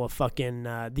know, a fucking,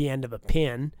 the end of a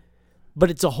pin. But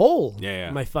it's a hole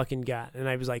in my fucking gut. And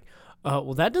I was like,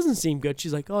 well, that doesn't seem good.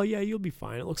 She's like, oh, yeah, you'll be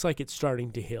fine. It looks like it's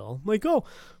starting to heal. I'm like, oh,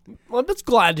 well, that's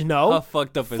glad to know. How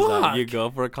fucked up is that? You go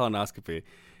for a colonoscopy.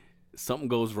 Something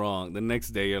goes wrong. The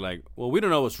next day, you're like, well, we don't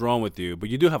know what's wrong with you, but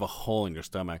you do have a hole in your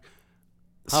stomach.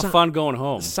 Have fun going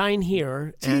home. Sign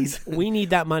here, and we need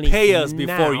that money Pay us now.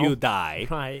 before you die.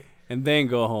 Right. And then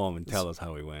go home and tell us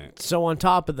how we went. So on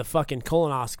top of the fucking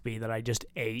colonoscopy that I just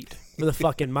ate for the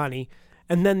fucking money,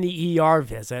 and then the ER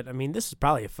visit, I mean, this is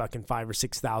probably a fucking $5,000 or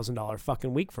 $6,000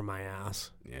 fucking week for my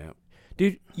ass. Yeah.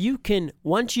 Dude, you can,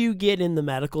 once you get in the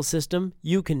medical system,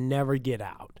 you can never get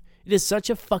out. It is such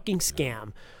a fucking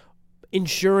scam.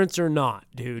 Insurance or not,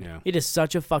 dude. Yeah. It is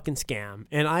such a fucking scam.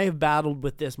 And I have battled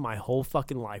with this my whole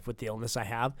fucking life with the illness I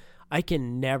have. I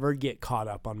can never get caught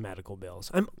up on medical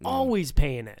bills. I'm always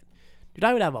paying it. Dude,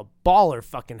 I would have a baller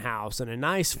fucking house and a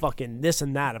nice fucking this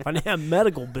and that if I didn't have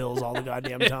medical bills all the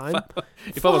goddamn time.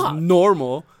 If I was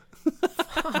normal.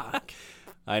 Fuck.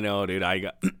 I know, dude. I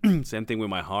got same thing with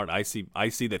my heart. I see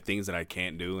the things that I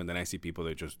can't do, and then I see people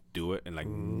that just do it and like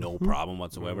no problem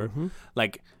whatsoever.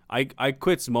 Like I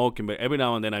quit smoking, but every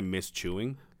now and then I miss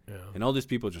chewing. Yeah. And all these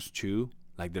people just chew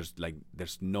like there's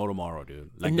no tomorrow, dude.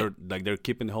 Like they're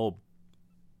keeping the whole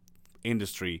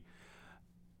industry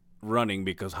running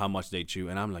because how much they chew,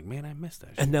 and I'm like, man, I miss that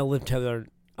shit. And they'll live till they're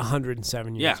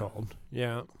 107 years old.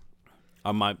 Yeah.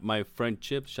 My friend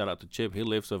Chip, shout out to Chip, he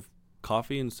lives off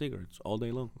coffee and cigarettes all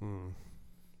day long.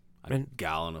 A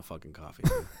gallon of fucking coffee.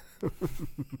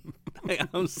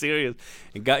 I'm serious.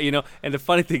 And and the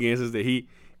funny thing is that he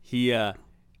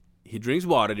drinks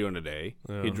water during the day.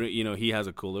 Yeah. He has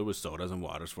a cooler with sodas and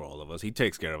waters for all of us. He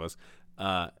takes care of us.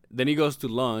 Then he goes to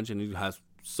lunch and he has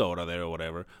soda there or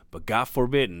whatever, but God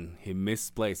forbidden he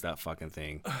misplaced that fucking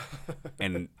thing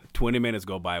and 20 minutes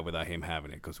go by without him having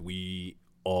it because we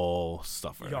all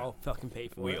suffer. You all fucking pay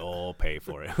for it. We all pay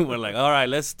for it. We're like, all right,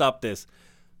 let's stop this.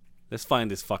 Let's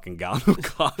find this fucking gallon of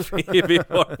coffee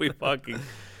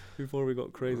before we go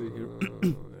crazy here.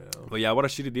 Yeah. But yeah, what a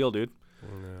shitty deal, dude.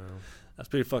 That's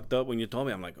pretty fucked up. When you told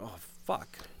me, I'm like, oh fuck.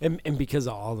 And because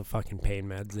of all the fucking pain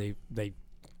meds they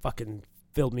fucking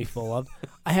filled me full of,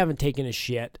 I haven't taken a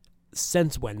shit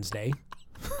since Wednesday.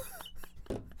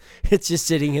 It's just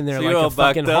sitting in there so like a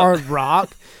fucking hard rock.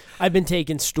 I've been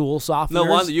taking stool softeners. No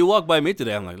wonder you walked by me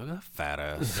today. I'm like, look at that fat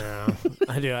ass. Yeah,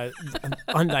 I do. I'm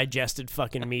undigested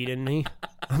fucking meat in me.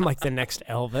 I'm like the next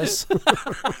Elvis.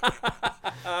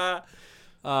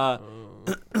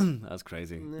 That's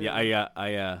crazy.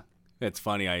 Yeah, it's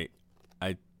funny. I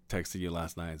texted you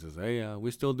last night and says, hey,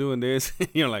 we still doing this?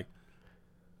 You're like,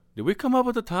 did we come up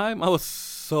with the time? I was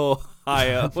so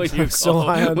high up when you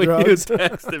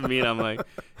texted me, and I'm like,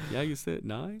 yeah, you said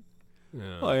 9?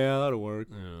 Yeah. Oh, yeah, that'll work.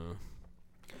 Yeah.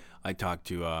 I talked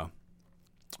to,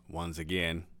 once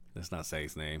again, let's not say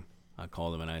his name. I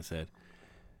called him and I said,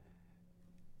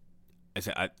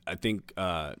 I think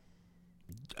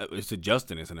it's a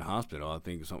Justin is in the hospital. I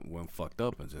think something went fucked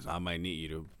up, and says I might need you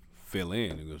to fill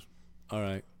in. He goes, all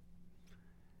right.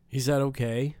 He said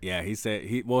okay. Yeah, he said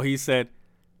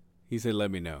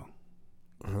let me know.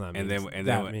 Well, and then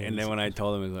when I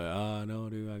told him, he's like, oh no,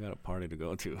 dude, I got a party to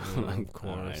go to. I'm like, of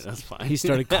course, all right, that's fine. He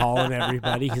started calling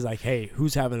everybody. He's like, hey,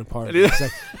 who's having a party? He's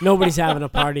like, nobody's having a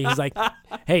party. He's like,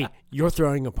 hey, you're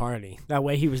throwing a party. That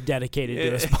way he was dedicated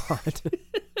to a spot.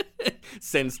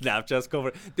 Send Snapchats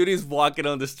over. Dude, he's walking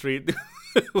on the street.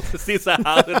 Sees a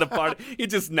house in the party. He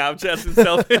just Snapchats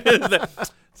himself. Like,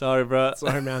 sorry, bro.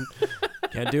 Sorry, man.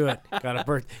 Can't do it. Got a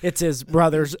birth. It's his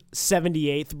brother's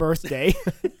 78th birthday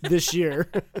this year.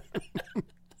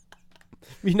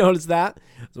 You notice that?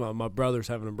 Well, my brother's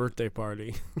having a birthday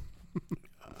party.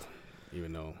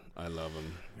 Even though I love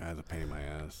him, guy's a pain in my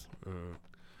ass.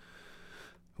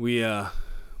 We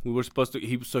were supposed to.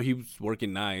 He was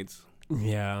working nights.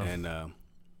 Yeah. And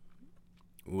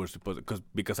we were supposed to,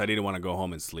 because I didn't want to go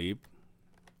home and sleep.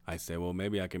 I said, well,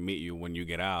 maybe I can meet you when you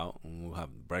get out, and we'll have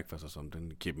breakfast or something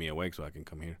to keep me awake so I can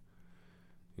come here.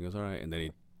 He goes, all right. And then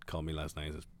he called me last night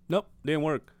and says, nope, didn't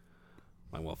work.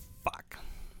 I'm like, well, fuck.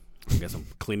 I guess I'm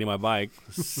cleaning my bike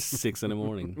 6 in the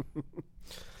morning.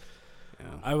 Yeah.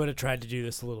 I would have tried to do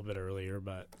this a little bit earlier,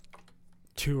 but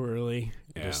too early.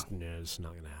 Yeah. It's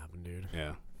not going to happen, dude.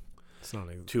 Yeah. It's not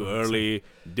even too early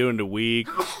during the week.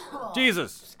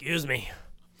 Jesus. Excuse me.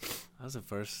 That was the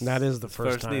first. That is the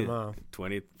first time.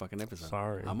 20th fucking episode.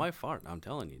 Sorry. I might fart. I'm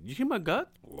telling you. Did you hear my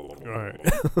gut? All right.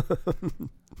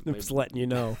 I'm just letting you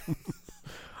know.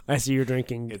 I see you're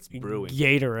drinking. It's brewing.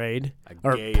 Gatorade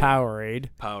or Powerade.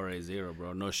 Powerade Zero,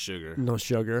 bro. No sugar. No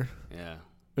sugar. Yeah.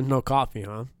 No coffee,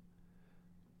 huh?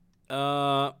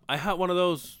 I had one of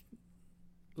those,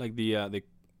 like the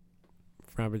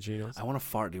Frappuccinos. I want to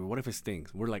fart, dude. What if it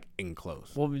stinks? We're like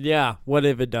enclosed. Well, yeah. What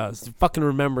if it does? Fucking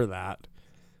remember that.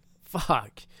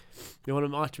 Fuck. You want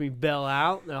to watch me bail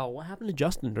out? No. What happened to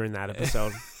Justin during that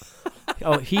episode?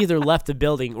 Oh, he either left the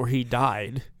building or he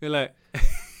died. You're like,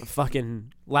 a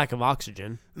fucking lack of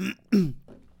oxygen.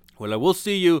 Well, I will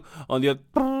see you on the other.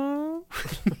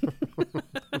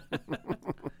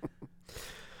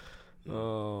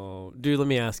 Oh, dude, let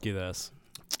me ask you this.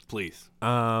 Please.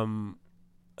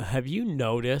 Have you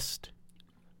noticed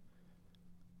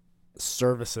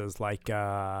services like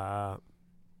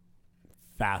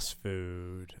fast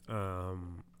food,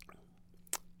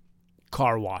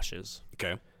 car washes?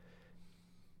 Okay.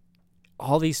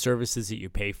 All these services that you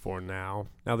pay for now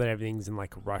that everything's in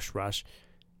like a rush,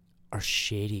 are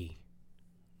shitty.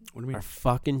 What do you mean? Are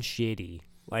fucking shitty.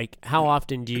 Like, how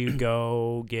often do you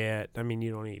go get, I mean,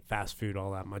 you don't eat fast food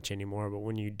all that much anymore, but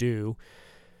when you do,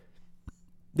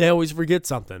 they always forget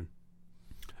something.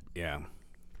 Yeah.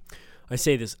 I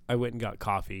say this, I went and got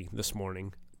coffee this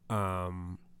morning.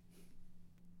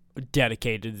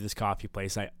 Dedicated to this coffee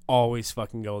place. I always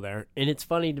fucking go there. And it's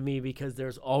funny to me because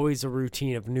there's always a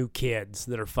routine of new kids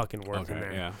that are fucking working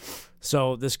there. Yeah.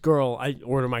 So this girl, I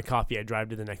order my coffee, I drive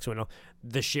to the next window.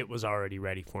 The shit was already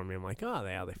ready for me. I'm like, oh,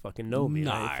 they fucking know me.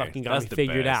 Nice. They fucking got That's me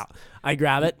figured best. out. I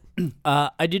grab it.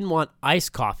 I didn't want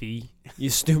iced coffee, you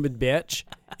stupid bitch.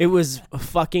 It was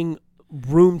fucking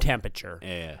room temperature.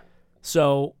 Yeah.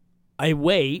 So I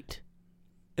wait,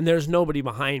 and there's nobody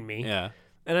behind me. Yeah.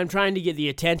 And I'm trying to get the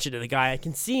attention of the guy. I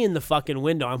can see in the fucking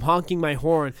window. I'm honking my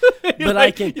horn, You're but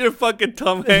like, I can. You're fucking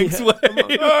Tom Hanks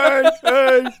Yeah, way.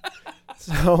 hey.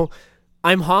 So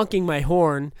I'm honking my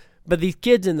horn, but these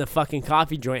kids in the fucking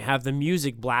coffee joint have the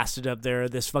music blasted up there.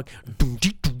 This fucking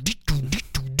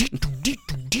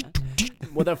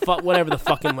whatever the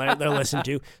fucking they're listening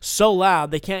to, so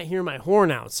loud they can't hear my horn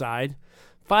outside.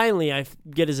 Finally, I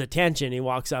get his attention. He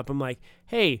walks up. I'm like,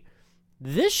 hey,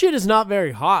 this shit is not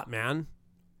very hot, man.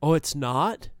 Oh, it's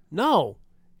not? No.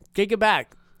 Take it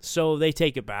back. So they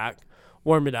take it back,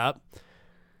 warm it up.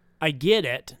 I get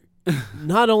it.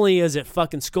 Not only is it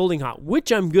fucking scalding hot,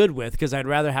 which I'm good with because I'd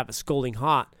rather have it scalding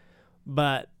hot,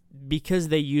 but because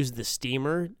they use the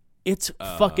steamer, it's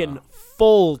fucking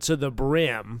full to the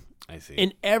brim. I see.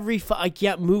 And I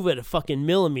can't move it a fucking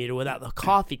millimeter without the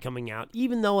coffee coming out,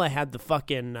 even though I had the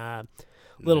fucking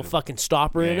little fucking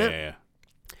stopper in it. Yeah.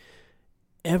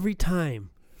 Every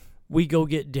time we go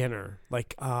get dinner,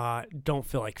 like, don't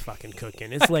feel like fucking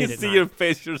cooking. It's late I can at see night. your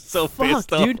face. You're so pissed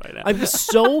Fuck, off dude. right now. I'm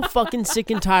so fucking sick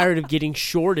and tired of getting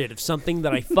shorted of something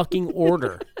that I fucking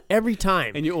order every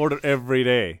time. And you order every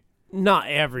day. Not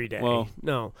every day. Well.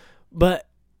 No. But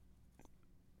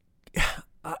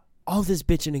all this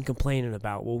bitching and complaining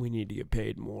about, well, we need to get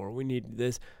paid more. We need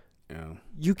this. Yeah.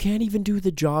 You can't even do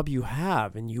the job you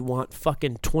have, and you want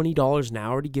fucking $20 an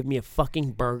hour to give me a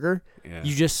fucking burger? Yeah.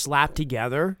 You just slap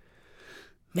together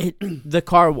the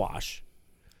car wash.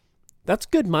 That's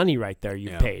good money right there you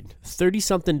paid.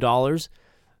 $30-something.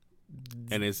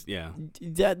 And it's,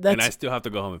 That's, and I still have to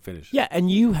go home and finish. Yeah,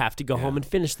 and you have to go home and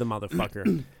finish the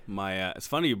motherfucker. It's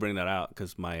funny you bring that out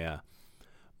because my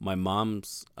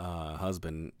mom's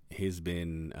husband, he's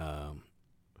been...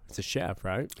 It's a chef,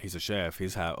 right? He's a chef.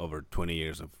 He's had over 20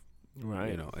 years of,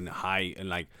 and high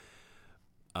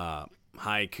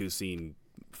cuisine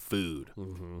food.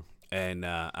 Mm-hmm. And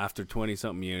after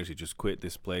 20-something years, he just quit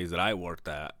this place that I worked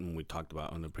at, and we talked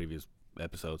about on the previous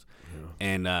episodes. Yeah.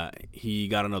 And he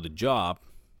got another job.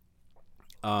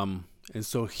 And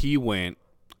so he went.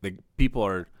 The people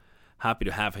are happy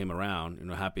to have him around,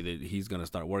 happy that he's going to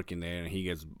start working there, and he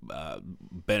gets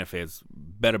benefits,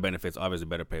 better benefits, obviously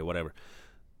better pay, whatever.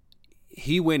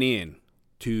 He went in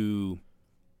to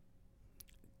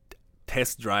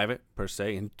test drive it, per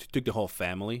se, and took the whole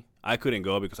family. I couldn't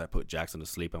go because I put Jackson to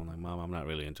sleep. I'm like, Mom, I'm not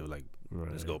really into,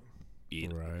 let's go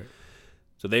eat. Right.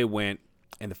 So they went,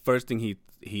 and the first thing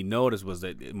he noticed was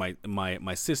that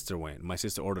my sister went. My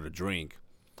sister ordered a drink,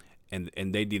 and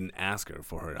they didn't ask her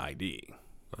for her ID.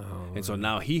 Oh, and so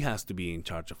now he has to be in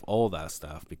charge of all that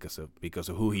stuff because of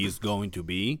who he is going to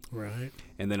be. Right.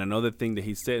 And then another thing that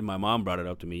he said, and my mom brought it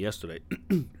up to me yesterday.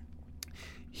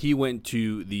 He went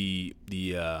to the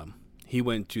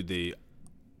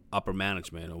upper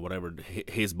management or whatever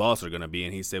his boss are going to be,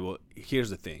 and he said, well, here's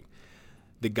the thing.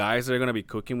 The guys that are going to be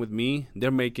cooking with me,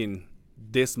 they're making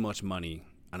this much money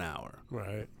an hour.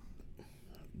 Right.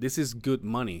 This is good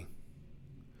money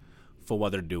for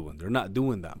what they're doing. They're not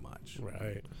doing that much.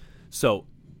 Right. So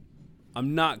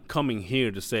I'm not coming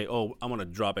here to say, oh, I'm going to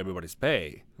drop everybody's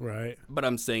pay. Right. But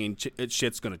I'm saying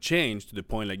shit's going to change to the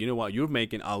point, you know what, you're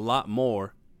making a lot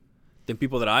more than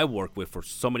people that I work with for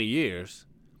so many years.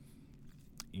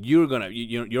 You're going to,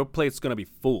 your plate's going to be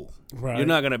full. Right. You're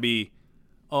not going to be,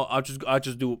 oh, I'll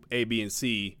just do A, B, and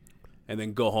C and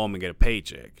then go home and get a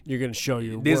paycheck. You're going to show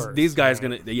your worth. These guys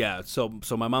going to, so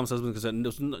my mom's husband said,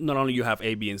 not only you have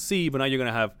A, B, and C, but now you're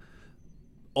going to have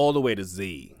all the way to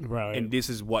Z. Right. And this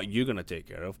is what you're going to take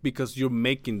care of because you're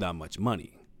making that much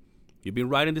money. You've been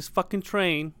riding this fucking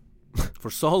train for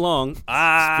so long.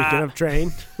 Speaking of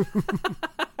train.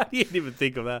 I didn't even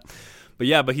think of that. But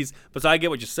so I get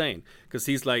what you're saying. Because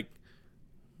he's like,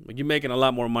 you're making a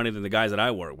lot more money than the guys that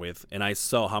I work with. And I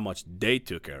saw how much they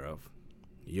took care of.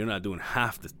 You're not doing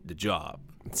half the job.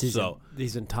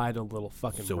 These entitled little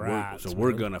fucking brats.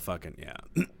 We're going to fucking,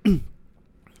 And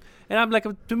I'm like,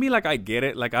 to me, I get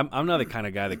it. I'm not the kind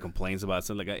of guy that complains about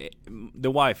something.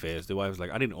 The wife is. The wife's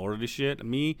like, I didn't order this shit.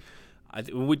 Me,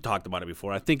 we talked about it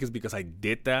before. I think it's because I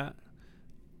did that.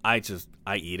 I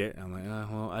eat it. I'm like,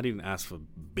 well, I didn't ask for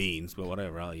beans, but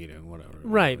whatever. I'll eat it, whatever.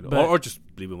 Right. Or just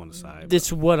leave it on the side.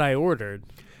 That's what I ordered.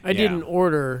 I didn't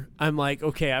order. I'm like,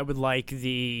 okay, I would like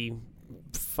the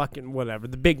fucking whatever,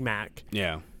 the Big Mac.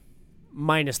 Yeah.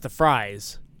 Minus the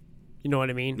fries. You know what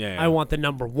I mean? Yeah. I want the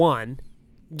number one.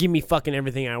 Give me fucking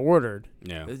everything I ordered.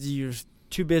 Yeah. You're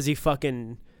too busy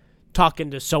fucking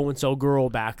talking to so-and-so girl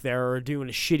back there or doing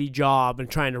a shitty job and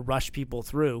trying to rush people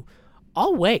through.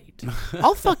 I'll wait.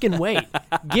 I'll fucking wait.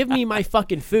 Give me my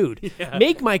fucking food. Yeah.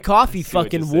 Make my coffee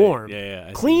fucking warm.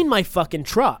 Yeah. Clean my fucking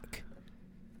truck.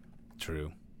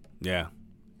 True. Yeah.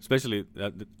 Especially,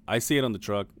 I see it on the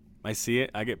truck. I see it.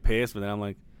 I get pissed, but then I'm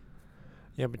like,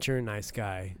 yeah, but you're a nice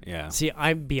guy. Yeah. See,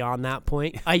 I'm beyond that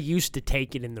point. I used to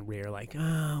take it in the rear, like,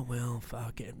 oh, well,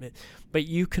 fuck it. But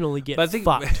you can only get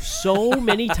fucked so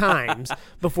many times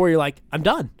before you're like, I'm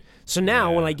done. So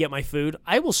now when I get my food,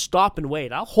 I will stop and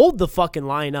wait. I'll hold the fucking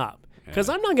line up because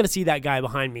I'm not going to see that guy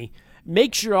behind me.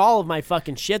 Make sure all of my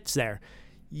fucking shit's there.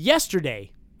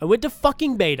 Yesterday, I went to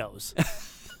fucking Beto's.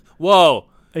 Whoa.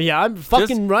 Yeah, I'm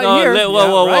fucking here.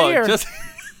 Whoa. Right here.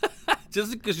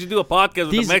 Just because you do a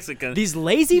podcast with a Mexican. These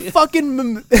lazy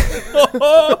fucking...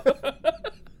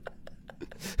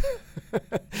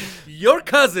 Your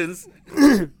cousins.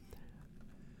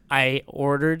 I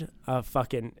ordered a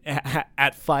fucking...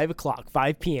 At 5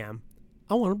 p.m.,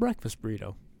 I want a breakfast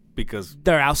burrito. Because...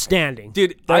 They're outstanding.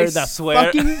 Dude, they're the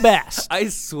fucking best. I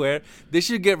swear, they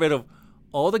should get rid of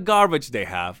all the garbage they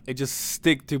have and just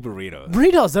stick to burritos.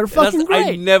 Burritos, they're fucking great.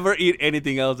 I never eat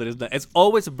anything else that is not. It's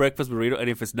always a breakfast burrito, and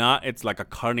if it's not, it's like a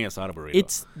carne asada burrito.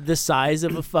 It's the size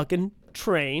of a fucking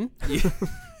train.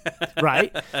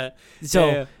 Right?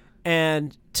 So,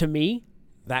 and to me,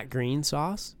 that green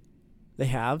sauce they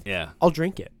have, I'll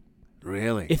drink it.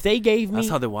 Really? If they gave me, that's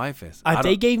how the wife is. if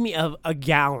they gave me a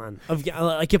gallon of,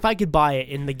 like, if I could buy it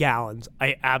in the gallons,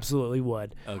 I absolutely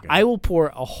would. Okay. I will pour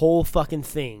a whole fucking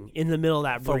thing in the middle of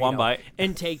that burrito For one bite?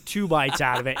 and take 2 bites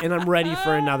out of it, and I'm ready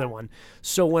for another one.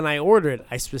 So when I order it,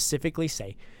 I specifically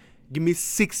say, give me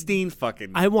 16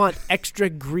 fucking. I want extra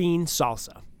green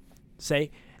salsa.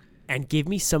 Say, and give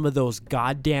me some of those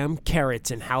goddamn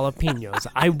carrots and jalapenos.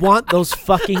 I want those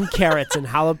fucking carrots and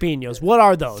jalapenos. What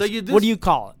are those? So What do you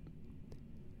call it?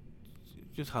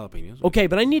 Just jalapenos. Okay,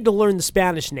 but I need to learn the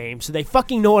Spanish name so they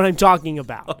fucking know what I'm talking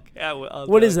about. Okay,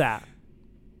 What is that?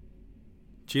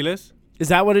 Chiles? Is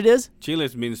that what it is?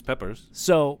 Chiles means peppers.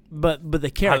 So, but the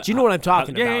carrots, you know what I'm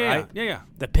talking about, right? Yeah.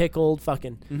 The pickled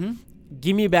fucking.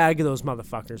 Give me a bag of those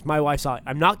motherfuckers. My wife's like,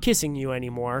 I'm not kissing you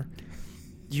anymore.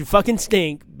 You fucking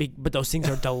stink, but those things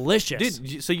are delicious.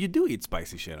 Dude, so you do eat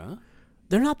spicy shit, huh?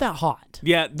 They're not that hot.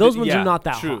 Yeah. Those ones are not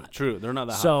that hot. True. They're not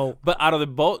that hot. So, but out of the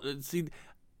both, see,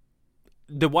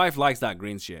 the wife likes that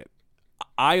green shit.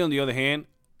 I, on the other hand,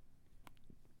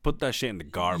 put that shit in the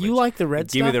garbage. You like the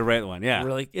red stuff? Give me the red one, yeah.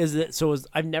 Really?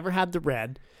 I've never had the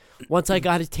red. Once I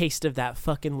got a taste of that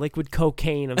fucking liquid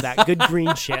cocaine of that good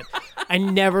green shit, I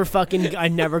never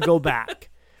go back.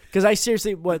 Because I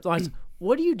seriously, what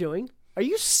are you doing? Are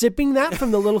you sipping that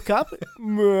from the little cup?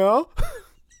 No.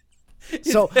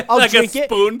 So I'll like drink a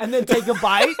spoon. it and then take a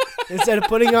bite. Instead of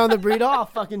putting it on the burrito, I'll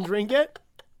fucking drink it.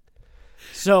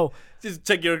 So just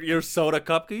check your soda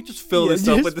cup. Can you just fill this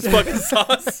up with this fucking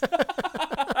sauce?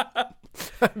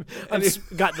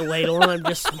 I've got the ladle and I'm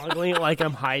just smuggling it like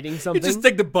I'm hiding something. You just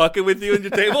take the bucket with you on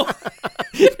your table.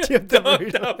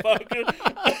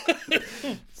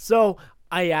 So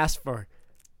I asked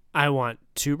I want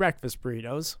 2 breakfast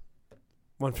burritos.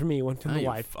 One for me, one for the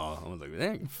wife. I was like,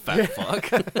 dang, fat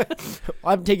fuck.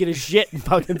 I'm taking a shit in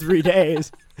fucking 3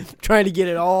 days, trying to get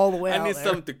it all the way out I need there.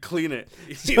 something to clean it,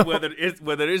 whether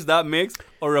it's that mix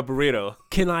or a burrito.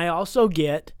 Can I also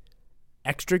get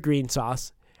extra green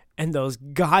sauce and those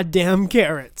goddamn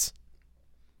carrots?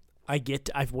 I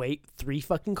wait 3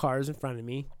 fucking cars in front of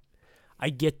me.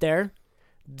 I get there.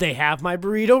 They have my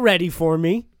burrito ready for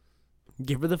me.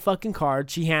 Give her the fucking card.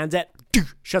 She hands it.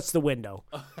 Shuts the window.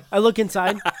 I look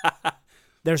inside.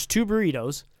 There's 2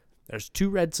 burritos. There's 2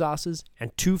 red sauces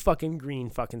and 2 fucking green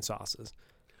fucking sauces.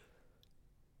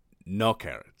 No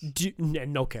carrots.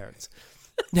 No carrots.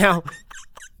 Now,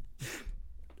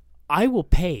 I will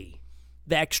pay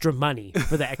the extra money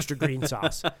for the extra green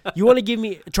sauce. You want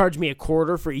to charge me a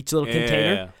quarter for each little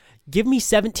container? Yeah. Give me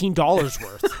 $17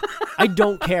 worth. I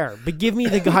don't care, but give me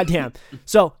the goddamn.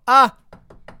 So,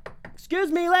 excuse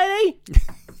me, lady.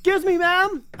 Excuse me,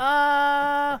 ma'am.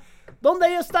 ¿Dónde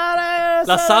está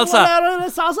la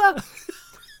salsa?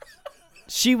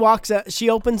 She walks out. She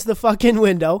opens the fucking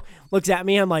window, looks at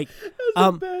me. I'm like,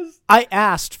 I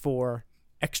asked for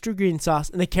extra green sauce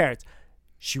and the carrots.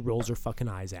 She rolls her fucking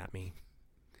eyes at me.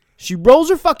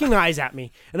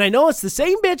 And I know it's the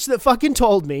same bitch that fucking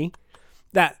told me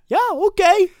that, yeah,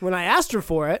 okay, when I asked her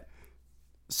for it.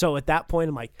 So at that point,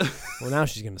 I'm like, well, now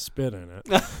she's going to spit in it.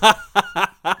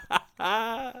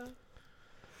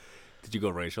 Did you go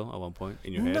racial at one point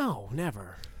in your head? No,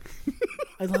 never.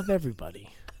 I love everybody.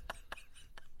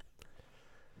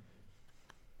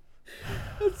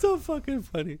 That's so fucking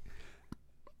funny.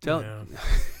 Tell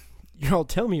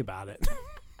me about it.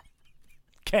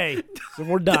 Okay, so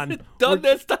we're done.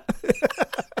 That's the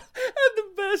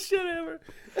best shit ever.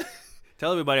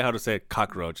 Tell everybody how to say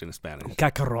cockroach in Spanish.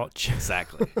 Cacaroch.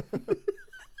 Exactly.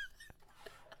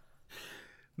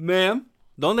 Ma'am,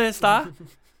 ¿dónde está?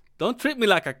 Don't treat me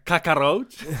like a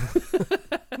cockroach.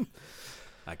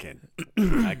 I can't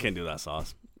do that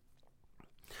sauce.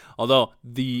 Although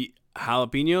the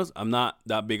jalapenos, I'm not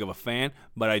that big of a fan,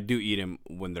 but I do eat them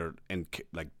when they're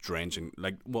drenching.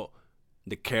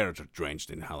 The carrots are drenched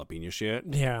in jalapeno shit.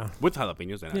 Yeah. With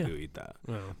jalapenos, then I do eat that.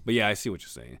 Yeah. But yeah, I see what you're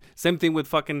saying. Same thing with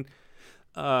fucking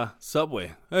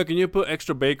Subway. Hey, can you put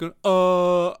extra bacon? They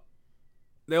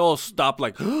all stop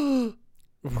like,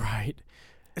 right.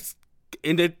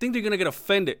 And they think they're gonna get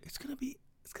offended. It's gonna be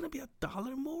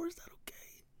 $1 more. Is that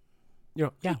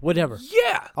okay? Yeah, whatever.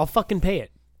 Yeah, I'll fucking pay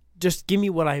it. Just give me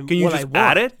what I want. Can you just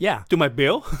add it? Yeah. To my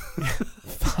bill?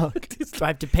 Fuck. Do I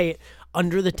have to pay it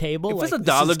under the table? If it's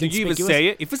 $1, do you even say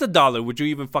it? If it's $1, would you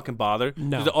even fucking bother?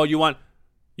 No. Oh, you want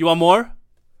more?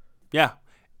 Yeah.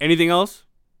 Anything else?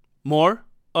 More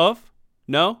of?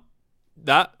 No?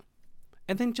 That?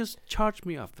 And then just charge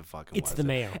me off the fucking It's website. the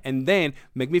mayo. And then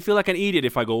make me feel like an idiot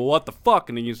if I go, what the fuck?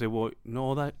 And then you say, well, you know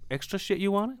all that extra shit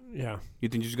you wanted? Yeah. You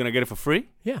think you're just going to get it for free?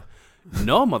 Yeah.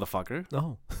 No, motherfucker.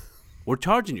 No. We're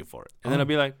charging you for it. And then I'll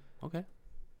be like, okay.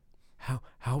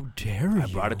 How dare you? I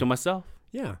brought it to myself.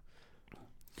 Yeah.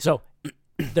 So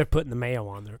they're putting the mayo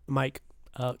on there. Mike,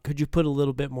 could you put a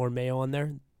little bit more mayo on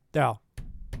there? They're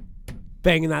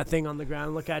banging that thing on the ground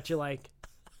and look at you like,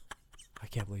 I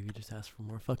can't believe you just asked for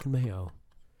more fucking mayo.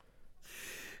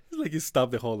 It's like you stop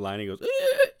the whole line and he goes,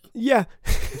 Yeah,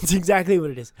 it's exactly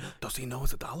what it is. does he know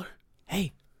it's $1?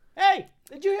 Hey,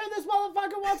 did you hear this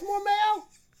motherfucker wants more mayo?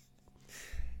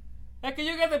 Hey, can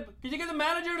you get the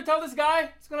manager to tell this guy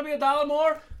it's gonna be $1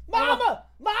 more? Mama,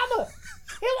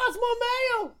 he wants more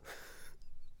mayo.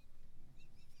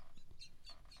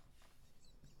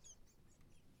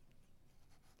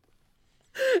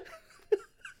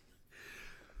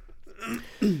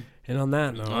 And on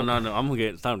that note, No, I'm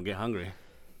starting to get hungry.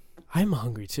 I'm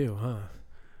hungry too, huh?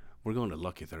 We're going to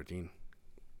Lucky 13.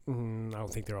 I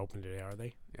don't think they're open today, are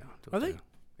they? Yeah. Are they?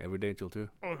 Every day till 2.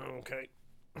 Oh, okay.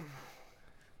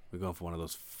 We're going for one of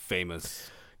those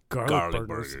famous Garlic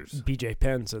burgers. BJ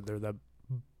Penn said they're the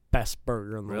best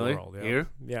burger in the world. Yeah. Here?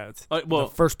 Yeah, it's Well,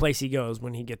 the first place he goes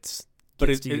when he gets but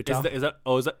to Utah.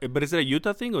 But is it a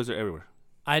Utah thing or is it everywhere?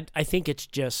 I think it's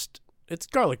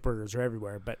garlic burgers are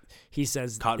everywhere, but he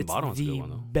says Cotton it's Bottom's a the good one,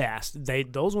 though. best.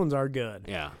 Those ones are good.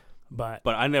 Yeah. But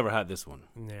I never had this one.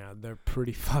 yeah, they're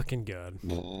pretty fucking good.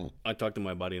 I talked to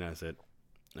my buddy and I said,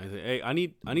 hey, I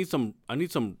need some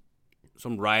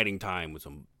riding time with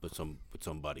some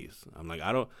buddies. I'm like,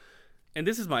 I don't, and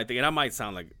this is my thing, and I might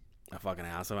sound like a fucking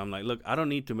asshole. I'm like, look, I don't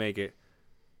need to make it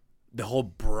the whole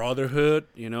brotherhood,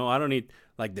 I don't need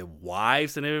like the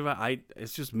wives and everybody.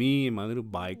 It's just me and my little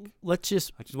bike. I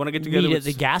just want to get together meet at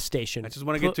the gas station. I just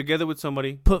want to get together with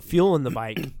somebody, put fuel in the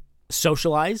bike,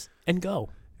 socialize, and go.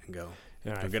 Go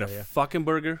get a fucking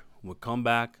burger. We'll come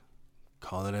back,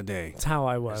 call it a day. That's how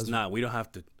I was. It's not. We don't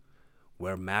have to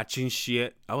wear matching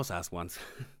shit. I was asked once.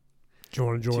 Do you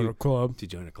want to join a club? To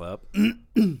join a club.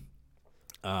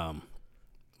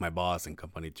 My boss in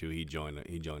company too. He joined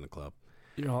the club.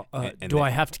 Do I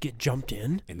have to get jumped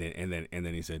in? And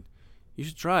then he said, "You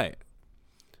should try it."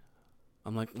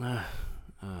 I'm like, I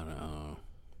don't know.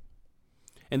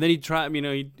 And then he tried.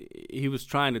 He was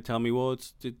trying to tell me, well,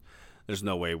 there's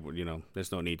no way.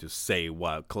 There's no need to say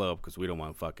what club because we don't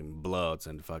want fucking Bloods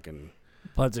and fucking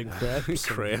Bloods and Crips,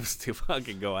 Crips to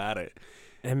fucking go at it.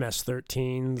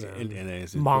 MS-13s and then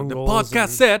Mongols. The podcast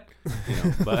said,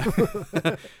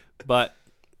 but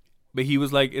he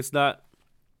was like, it's not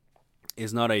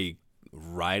a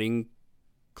riding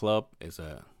club. It's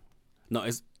not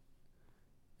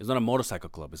a motorcycle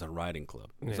club. It's a riding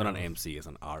club. It's not an MC. It's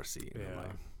an RC. And I'm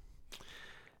like,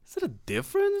 is it a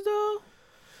difference though?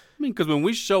 I mean, because when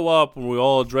we show up and we're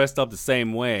all dressed up the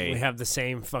same way, we have the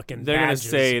same fucking they're badges.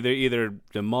 gonna say they're either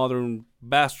the modern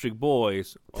Bastard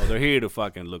boys or they're here to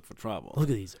fucking look for trouble.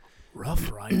 Look at these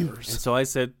rough riders. And so I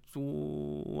said,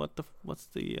 what's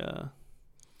the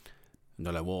and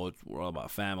they're like, well, we're all about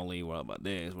family, we're all about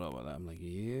this, we're all about that. I'm like,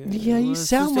 yeah, you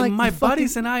sound like my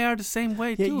buddies and I are the same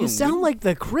way too. You sound like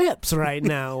the Crips right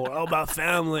now. We're all about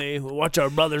family. We watch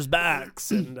our brothers' backs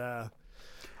and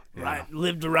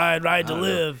live to ride to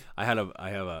live.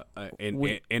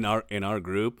 In our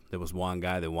group, there was one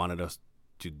guy that wanted us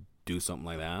to do something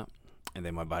like that, and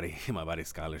then my buddy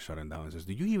Skyler shut him down and says,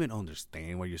 "Do you even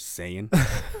understand what you're saying?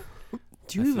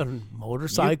 Do you even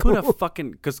motorcycle?" You put a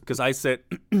fucking because I said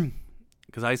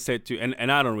to and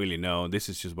I don't really know. This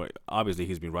is just what obviously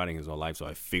he's been riding his whole life, so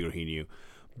I figure he knew.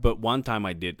 But one time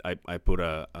I put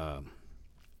I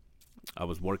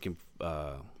was working.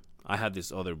 I had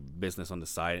this other business on the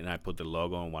side, and I put the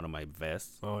logo on one of my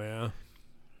vests. Oh, yeah?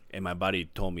 And my buddy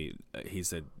told me, he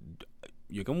said,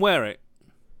 you can wear it,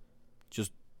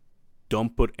 just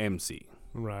don't put MC.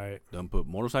 Right. Don't put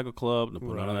motorcycle club, don't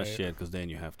put none of that shit, because then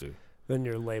you have to. Then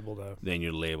you're labeled up. Then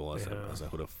you're labeled as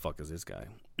who the fuck is this guy?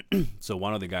 So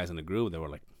one of the guys in the group, they were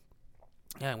like,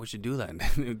 yeah, we should do that. And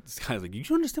then this guy's like, you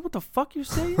understand what the fuck you're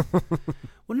saying?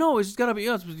 Well, no, it's just got to be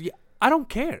us. I don't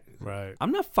care. Right.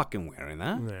 I'm not fucking wearing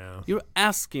that. Yeah. You're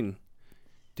asking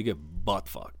to get butt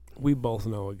fucked. We both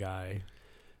know a guy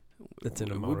that's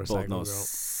in a motorcycle. We both know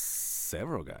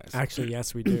several guys. Actually,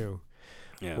 yes, we do.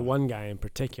 Yeah. One guy in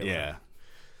particular.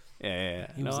 Yeah.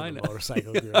 He was in a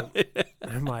motorcycle group.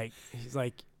 I'm like, he's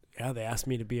like, yeah, they asked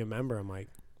me to be a member. I'm like,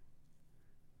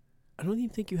 I don't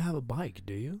even think you have a bike,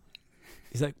 do you?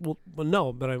 He's like, well,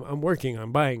 no, but I'm working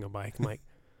on buying a bike. I'm like,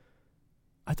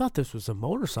 I thought this was a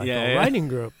motorcycle riding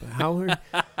group.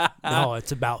 No,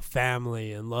 it's about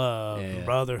family and love and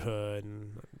brotherhood.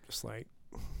 And I'm just like,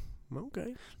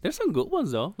 okay. There's some good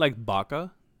ones, though. Like BACA,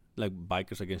 like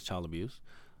Bikers Against Child Abuse.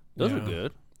 Those are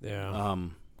good. Yeah.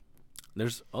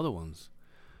 There's other ones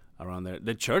around there.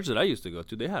 The church that I used to go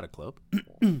to, they had a club.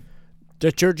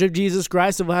 The Church of Jesus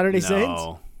Christ of Latter-day Saints?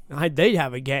 No. They'd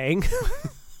have a gang.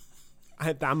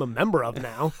 I'm a member of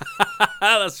now.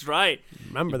 That's right.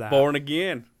 Remember that. Born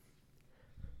again.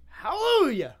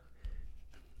 Hallelujah.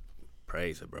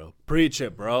 Praise it, bro. Preach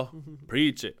it, bro.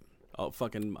 Preach it. Oh,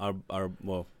 fucking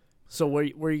well, So where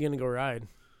are you gonna go ride?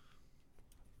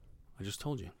 I just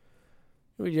told you.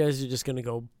 You guys are just gonna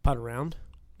go putt around?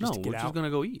 Just to No, get we're out? just gonna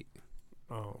go eat.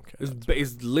 Oh, okay.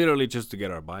 It's literally just to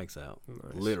get our bikes out.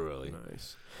 Nice. Literally.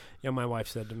 Nice. Yeah, my wife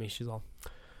said to me, she's all,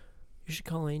 you should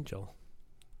call Angel.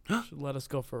 You should let us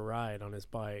go for a ride on his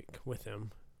bike with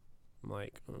him. I'm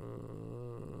like,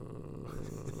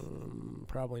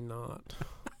 probably not.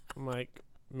 I'm like,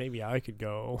 maybe I could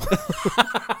go.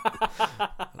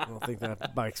 I don't think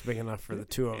that bike's big enough for the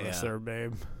two of us there,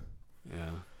 babe. Yeah.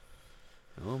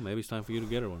 Well, maybe it's time for you to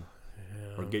get her one.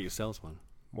 Yeah. Or get yourselves one.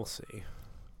 We'll see.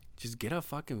 Just get a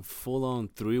fucking full-on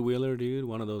three-wheeler, dude.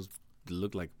 One of those that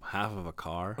look like half of a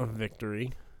car. A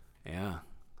victory. Yeah.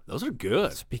 Those are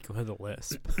good. Speak with a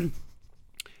lisp.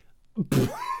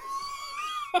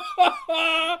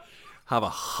 Have a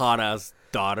hot-ass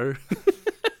daughter.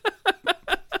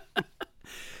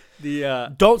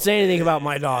 Don't say anything about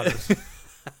my daughters.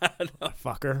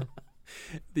 Fucker.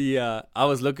 I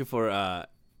was looking for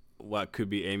what could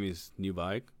be Amy's new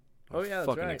bike. Oh, yeah, that's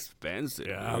fucking right. expensive.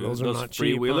 Yeah, dude. those are not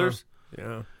cheap, freewheelers.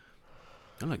 Yeah.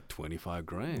 They're like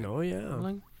 $25,000. Oh, yeah. I'm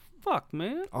like, fuck,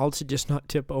 man. All to just not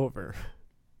tip over.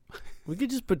 We could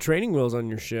just put training wheels on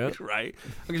your shit. Right?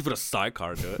 I could just put a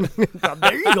sidecar to it.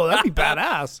 There you go. That'd be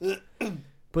badass.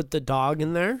 Put the dog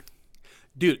in there.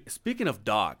 Dude, speaking of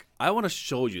dog, I want to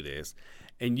show you this.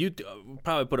 And you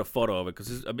probably put a photo of it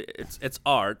because it's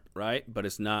art, right? But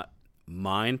it's not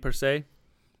mine per se.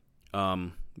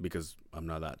 Because I'm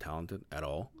not that talented at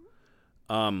all.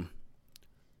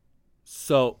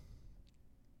 So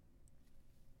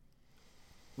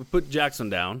we put Jackson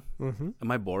down. Mm-hmm.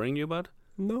 Am I boring you, bud?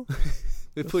 No.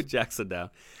 We put Jackson down.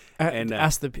 And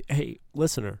ask hey,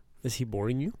 listener, is he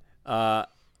boring you? I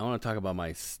want to talk about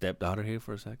my stepdaughter here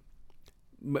for a sec.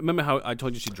 Remember how I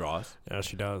told you she draws? Yeah,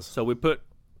 she does. So we'll put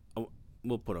a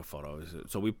photo.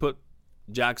 So we put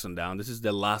Jackson down. This is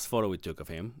the last photo we took of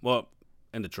him. Well,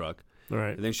 in the truck. All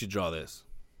right. And then she draw this.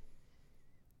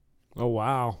 Oh,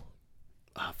 wow.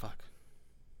 Ah, fuck.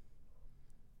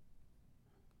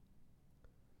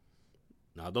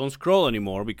 Now don't scroll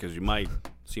anymore because you might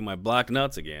see my black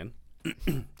nuts again.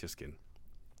 Just kidding.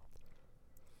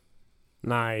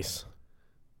 Nice.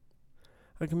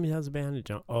 How come he has a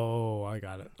bandage on? Oh, I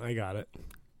got it.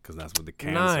 Because that's what the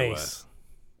cancer Nice. was.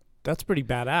 That's pretty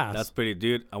badass. That's pretty,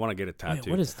 dude. I want to get a tattoo.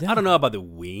 Wait, what is that? I don't know about the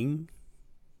wing.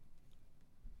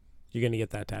 You're going to get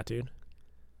that tattooed?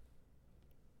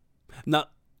 Not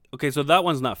okay. So that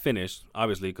one's not finished,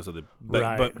 obviously, because of the.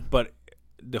 Right. But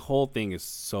the whole thing is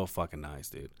so fucking nice,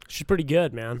 dude. She's pretty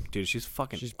good, man. Dude, she's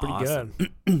fucking. She's pretty awesome.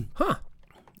 good. Huh.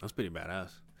 That's pretty badass.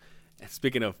 And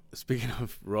speaking of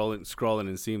scrolling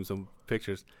and seeing some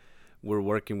pictures, we're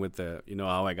working with the. You know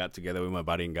how I got together with my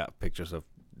buddy and got pictures of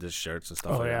the shirts and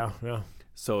stuff. Oh, like yeah, that. yeah.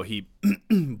 So he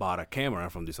bought a camera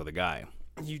from this other guy.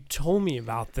 You told me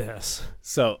about this.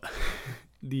 So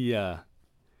we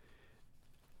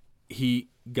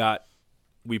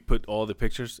put all the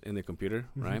pictures in the computer,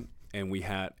 right? And we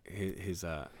had his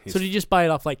So did you just buy it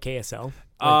off like KSL?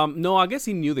 No, I guess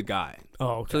he knew the guy.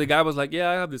 Oh, okay. So the guy was like,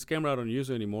 "Yeah, I have this camera. I don't use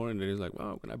it anymore." And then he's like,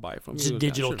 "Well, can I buy it from you?" It's a I was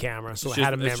digital like, "Sure." camera, so It's it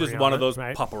had a just, memory it's just on one it, of those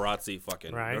right? paparazzi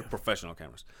fucking Right. professional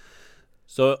cameras.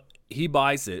 So he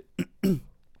buys it,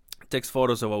 takes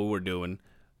photos of what we were doing,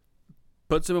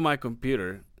 puts them in my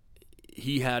computer.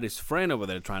 He had his friend over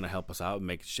there trying to help us out and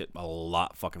make shit a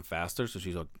lot fucking faster. So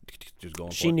she's like, just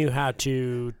going. She knew how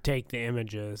to take the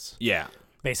images. Yeah.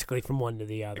 Basically from one to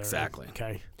the other. Exactly.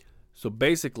 Okay. So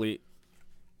basically,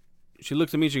 she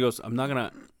looks at me. She goes, "I'm not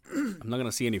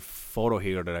gonna see any photo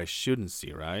here that I shouldn't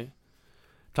see, right?"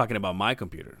 Talking about my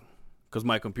computer, because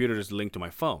my computer is linked to my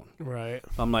phone. Right.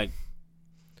 So I'm like,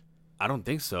 I don't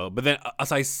think so. But then,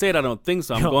 as I said, I don't think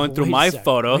so. I'm going through my Wait a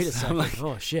photos. second. I'm like,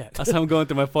 oh shit. as I'm going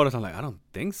through my photos, I'm like, I don't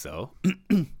think so.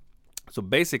 So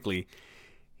basically,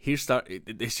 she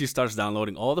starts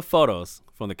downloading all the photos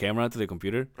from the camera to the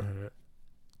computer.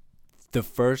 The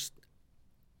first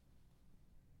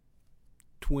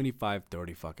 25,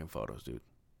 30 fucking photos, dude.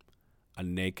 A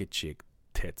naked chick,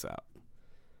 tits out.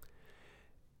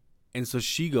 And so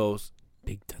she goes,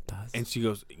 Big tatas. and she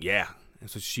goes, yeah. And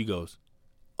so she goes,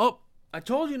 "Oh, I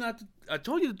told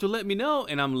you to let me know."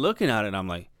 And I'm looking at it and I'm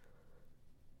like,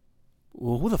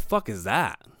 well, who the fuck is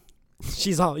that?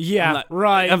 She's all, yeah, I'm like,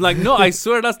 right. I'm like, no, I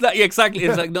swear that's not. Yeah, exactly.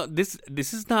 It's like, no, this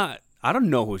is not. I don't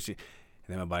know who she. And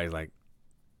then my buddy's like,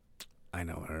 I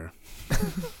know her.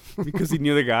 Because he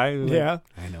knew the guy. Like, Yeah.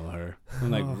 I know her.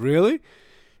 I'm like, really?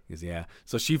 He goes, yeah.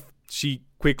 So she she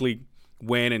quickly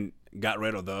went and got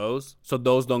rid of those, so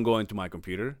those don't go into my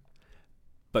computer.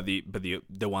 But the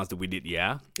ones that we did,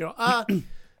 yeah. You know,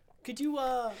 could you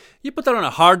You put that on a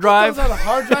hard drive? put those on a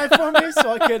hard drive for me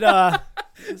so I could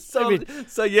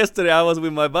So yesterday I was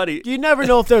with my buddy. You never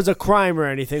know if there's a crime or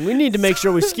anything. We need to make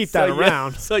sure we keep that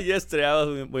around. So yesterday I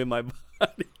was with my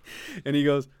buddy, and he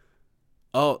goes,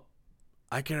 "Oh,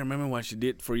 I can't remember what she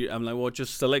did for you." I'm like, "Well,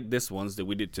 just select this ones that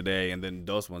we did today, and then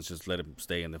those ones just let them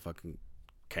stay in the fucking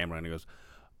camera." And he goes,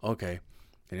 "Okay,"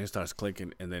 and he starts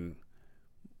clicking, and then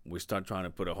we start trying to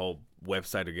put a whole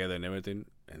website together and everything,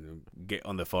 and get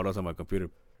on the photos on my computer.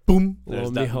 Boom!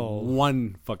 There's that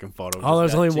one fucking photo. Oh,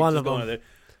 there's only one of them.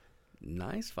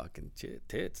 Nice fucking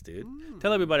tits, dude.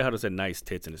 Tell everybody how to say nice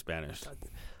tits in Spanish.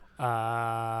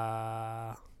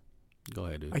 Go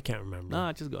ahead, dude. I can't remember.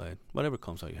 Nah, just go ahead. Whatever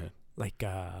comes out of your head. Like,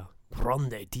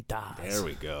 ronde titas. There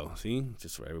we go. See?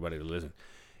 Just for everybody to listen.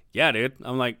 Yeah, dude.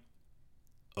 I'm like,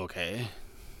 okay.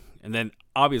 And then,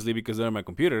 obviously, because they're on my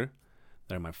computer,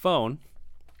 they're on my phone.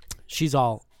 She's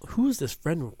all, who's this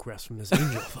friend request from this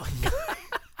angel fucking guy?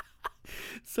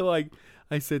 So I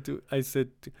said,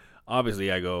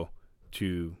 obviously, I go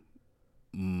to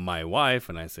my wife,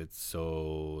 and I said,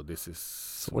 so this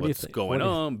is what's going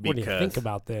on. What do you think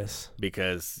about this?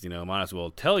 Because, you know, I might as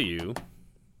well tell you.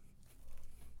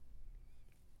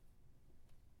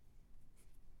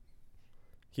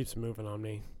 Keeps moving on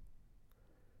me.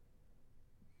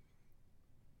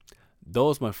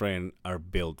 Those, my friend, are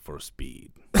built for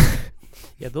speed.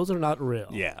 Yeah, those are not real.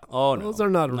 Yeah. Oh, no. Those are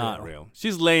not real.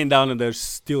 She's laying down and they're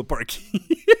still parking.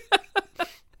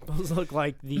 Those look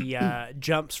like the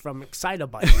jumps from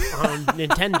Excitable on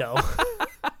Nintendo.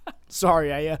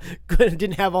 Sorry, I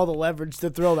didn't have all the leverage to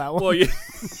throw that one. Well, yeah.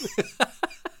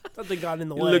 Something got in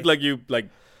the You way. look like you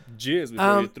jizz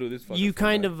before you threw this fucking You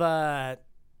kind out. of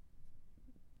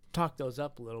talk those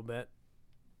up a little bit.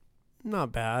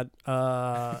 Not bad.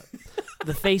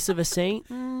 The face of a saint?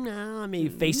 No, maybe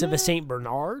face of a Saint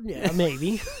Bernard? Yeah,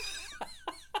 maybe.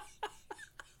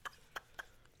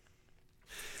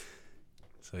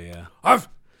 So, yeah.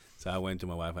 So I went to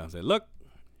my wife and I said, look.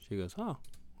 She goes, oh,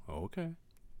 okay.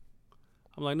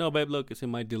 I'm like, no, babe, look, it's in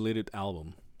my deleted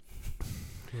album.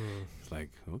 It's like,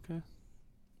 okay.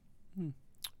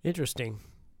 Interesting.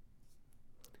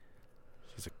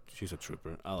 She's a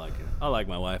trooper. I like her. I like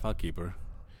my wife. I'll keep her.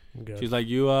 Good. She's like,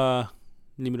 you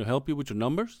need me to help you with your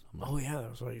numbers? I'm like, Oh, yeah,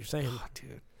 that's what you're saying. oh,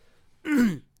 dude.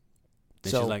 Then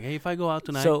So- she's like, hey, if I go out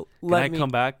tonight, So can let I me come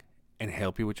back and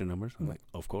help you with your numbers? I'm like,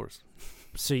 of course.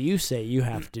 So you say you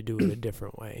have to do it a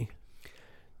different way.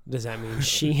 Does that mean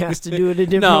she has to do it a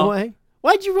different No. way?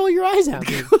 Why'd you roll your eyes at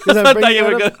me? I thought you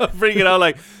were going to bring it out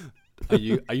like, are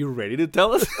you ready to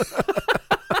tell us?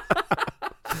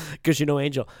 Because you know,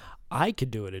 Angel, I could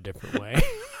do it a different way.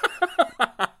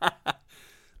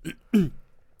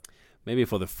 Maybe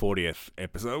for the 40th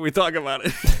episode, we talk about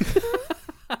it.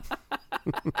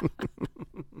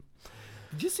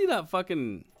 Did you see that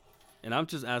fucking... And I'm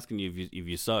just asking you if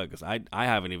you saw it, because I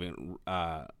haven't even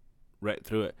read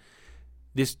through it.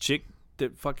 This chick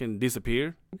that fucking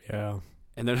disappeared, Yeah.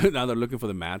 and now they're looking for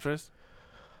the mattress.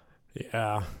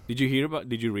 Yeah. Did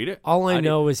you read it? All I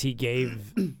know is he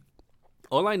gave...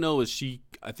 All I know is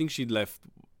I think she left...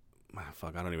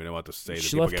 Fuck, I don't even know what to say.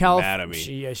 She People left get mad at me.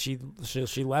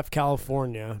 She left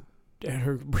California.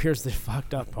 And here's the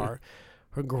fucked up part.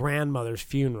 Her grandmother's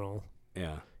funeral.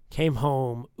 Yeah. Came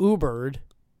home, Ubered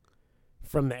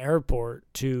from the airport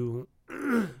to...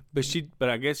 But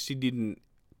I guess she didn't...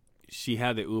 She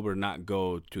had the Uber not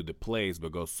go to the place,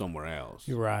 but go somewhere else.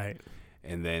 You're right.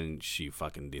 And then she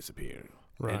fucking disappeared.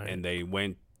 Right. And they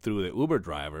went through the Uber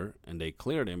driver, and they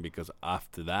cleared him because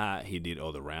after that, he did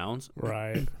all the rounds.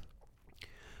 Right.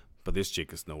 But this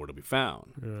chick is nowhere to be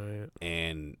found. Right.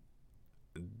 And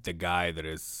the guy that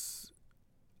is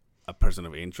a person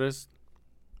of interest,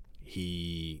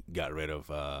 he got rid of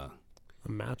a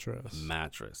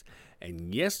mattress.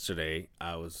 And yesterday,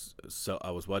 I was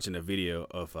watching a video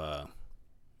of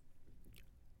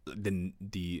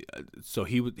so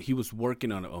he was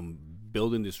working on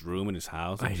building this room in his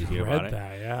house. Did you hear about it?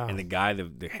 That, yeah. And the guy,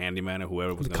 the handyman or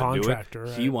whoever was The going to do it, contractor,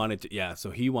 he right? wanted to, yeah. So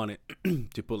he wanted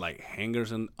to put like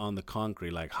hangers on the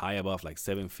concrete, like high above, like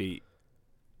 7 feet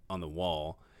on the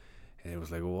wall. And it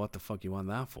was like, well, what the fuck you want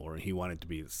that for? And he wanted to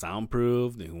be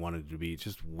soundproof, and he wanted to be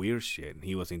just weird shit. And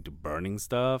he was into burning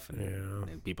stuff,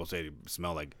 and people say it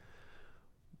smelled like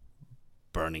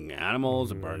burning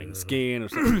animals or burning skin or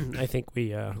something. I think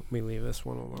we leave this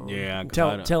one alone. Yeah,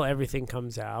 until everything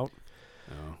comes out.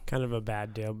 Oh. Kind of a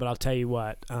bad deal, but I'll tell you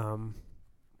what.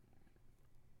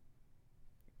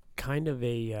 Kind of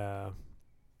a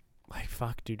like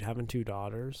fuck, dude. Having 2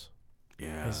 daughters,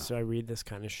 Yeah. So I read this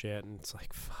kind of shit, and it's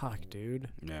like, fuck, dude.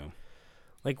 Yeah.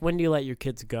 Like, when do you let your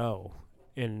kids go?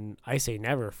 And I say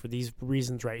never for these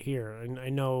reasons right here. And I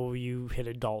know you hit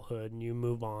adulthood and you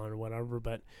move on or whatever,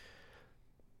 but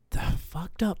the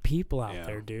fucked up people out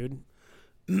there, dude.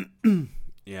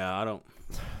 Yeah, I don't.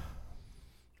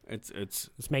 It's.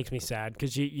 This makes me sad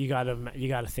because you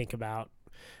gotta think about,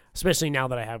 especially now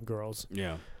that I have girls.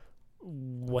 Yeah.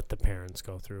 What the parents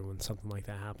go through when something like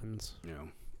that happens. Yeah.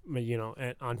 But, you know,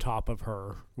 and on top of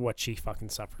her, what she fucking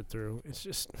suffered through. It's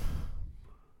just.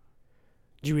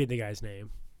 Did you read the guy's name?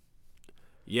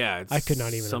 Yeah, it's I could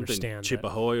not even understand Chip that.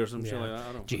 Ahoy or some shit like that.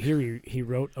 I don't. Did you hear he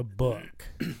wrote a book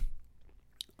on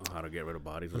how to get rid of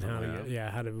bodies or on something?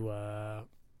 how to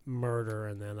murder,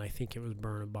 and then I think it was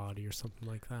burn a body or something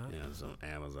like that. Yeah, it's on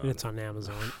Amazon. And it's on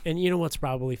Amazon. And you know what's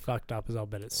probably fucked up is I'll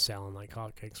bet it's selling like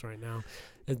hotcakes right now.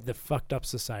 The fucked up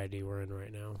society we're in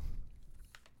right now.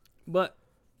 But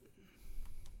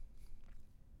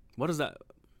what is that?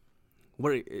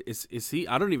 Where is he?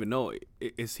 I don't even know.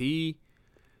 Is he?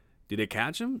 Did they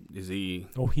catch him? Is he?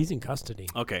 Oh, he's in custody.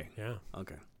 Okay. Yeah.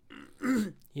 Okay.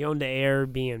 He owned an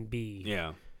Airbnb.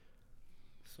 Yeah.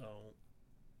 So.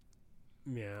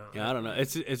 Yeah. Yeah, I don't know.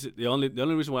 It's the only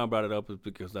reason why I brought it up is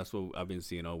because that's what I've been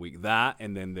seeing all week. That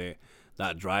and then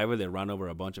that driver that ran over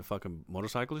a bunch of fucking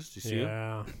motorcyclists. You see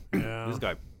him? Yeah. This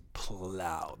guy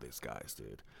plowed these guys,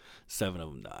 dude. 7 of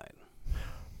them died.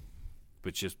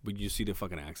 But you see the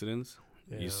fucking accidents.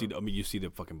 Yeah. You see the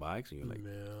fucking bikes, and you're like,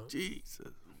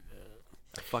 Jesus,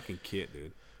 fucking kid,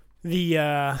 dude.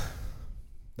 The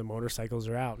motorcycles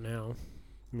are out now.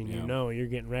 I mean, Yeah. you know, you're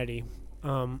getting ready.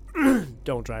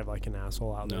 Don't drive like an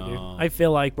asshole out there, dude. No. I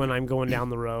feel like when I'm going down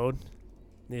the road,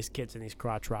 these kids in these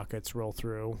crotch rockets roll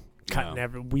through,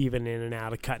 weaving in and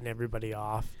out, cutting everybody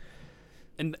off.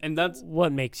 And that's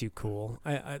what makes you cool.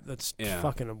 That's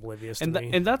fucking oblivious to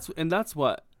me. That's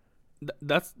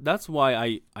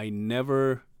why I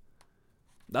never.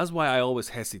 That's why I always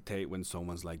hesitate when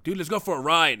someone's like, "Dude, let's go for a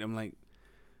ride." I'm like,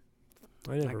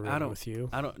 I never ride with you.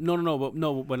 I don't. No.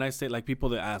 When I say like people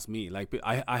that ask me, like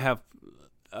I have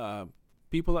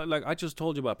people like I just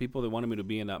told you about people that wanted me to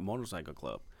be in that motorcycle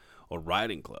club or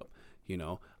riding club. You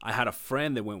know, I had a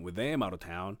friend that went with them out of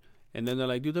town, and then they're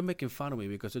like, "Dude, they're making fun of me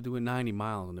because they're doing 90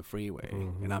 miles on the freeway,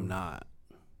 and I'm not."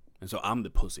 And so I'm the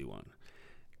pussy one,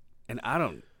 and I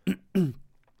don't. I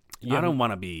don't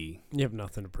want to be. You have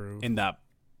nothing to prove in that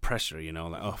pressure, you know,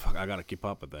 like, oh fuck, I gotta keep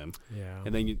up with them. Yeah.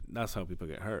 And then that's how people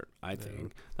get hurt. I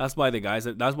think that's why the guys.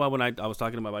 That's why when I was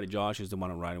talking to my buddy Josh, he's the one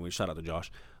I'm riding with. Shout out to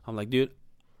Josh. I'm like, dude,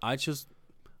 I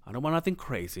don't want nothing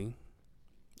crazy.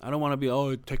 I don't want to be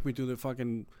take me to the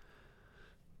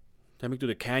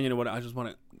canyon or what. I just want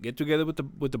to get together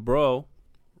with the bro,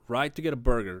 ride to get a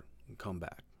burger and come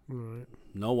back. Right.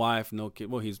 No wife, no kid.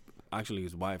 Well, his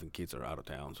wife and kids are out of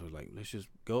town, so he's like, let's just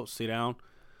go sit down,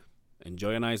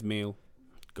 enjoy a nice meal,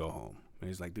 go home. And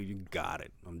he's like, dude, you got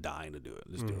it. I'm dying to do it.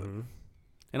 Let's do it.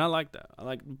 And I like that. I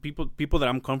like people that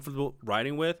I'm comfortable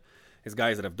riding with. It's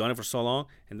guys that have done it for so long,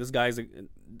 and it's guys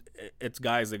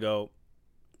that go,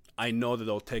 I know that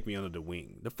they'll take me under the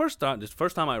wing. This first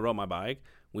time I rode my bike,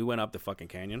 we went up the fucking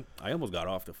canyon. I almost got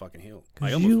off the fucking hill.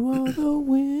 'Cause you are the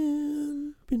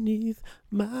wind beneath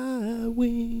my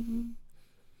wing.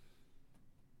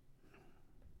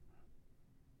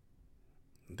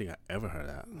 I don't think I ever heard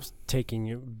that. I was taking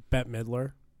you, Bette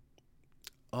Midler.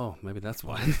 Oh, maybe that's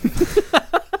why.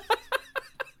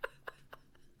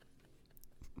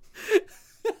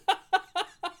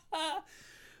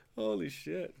 Holy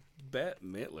shit. Bette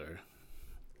Midler.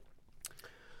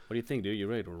 What do you think, dude? You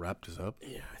ready to wrap this up?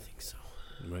 Yeah, I think so.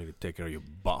 You ready to take care of your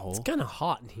butthole? It's kind of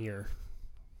hot in here.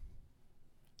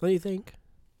 What do you think?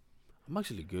 I'm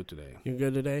actually good today. You're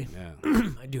good today? Yeah.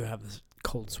 I do have this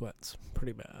cold sweats.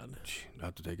 Pretty bad. I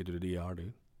have to take it to the DR,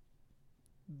 dude.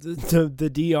 The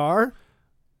DR?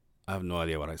 I have no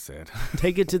idea what I said.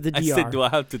 Take it to the DR. I said, do I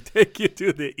have to take you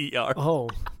to the ER? Oh,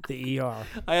 the ER.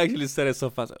 I actually said it so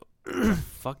fast. What the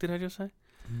fuck did I just say?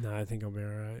 No, I think I'll be all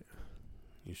right.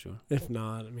 You sure? If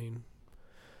not, I mean,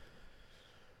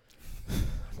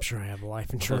 I'm sure I have a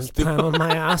life insurance plan on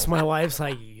my ass. My wife's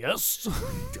like, yes.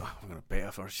 I'm going to pay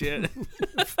off our shit.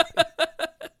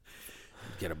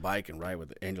 Get a bike and ride with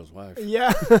the angel's wife.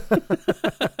 Yeah.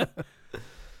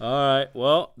 All right.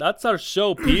 Well, that's our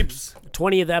show, peeps.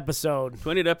 20th episode.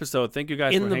 20th episode. Thank you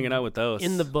guys for hanging out with us.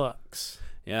 In the books.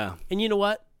 Yeah. And you know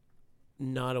what?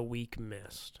 Not a week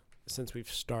missed since we've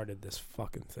started this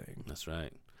fucking thing. That's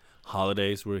right.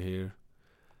 Holidays were here.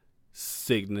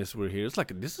 Sickness were here.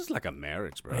 This is like a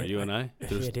marriage, bro. You and I.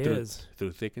 It is.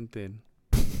 Through thick and thin.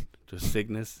 Through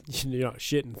sickness. You're not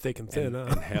shitting thick and thin,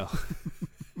 and hell.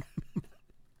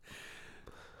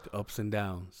 The ups and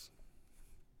downs.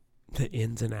 The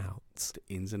ins and outs.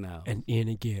 The ins and outs. And in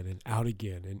again and out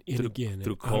again and in again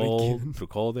through and out again. Through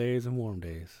cold days and warm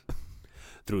days.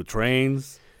 Through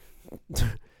trains.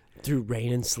 Through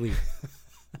rain and sleet.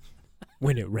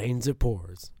 When it rains, it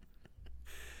pours.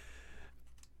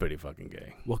 Pretty fucking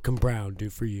gay. What can Brown do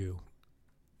for you?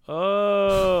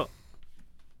 Oh.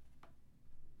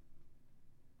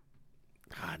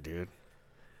 God, dude.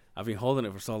 I've been holding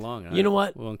it for so long. You know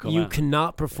what? You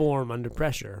cannot perform under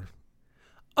pressure.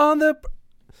 On the...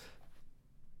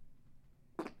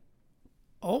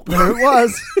 Oh, there it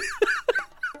was.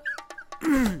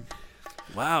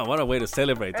 Wow, what a way to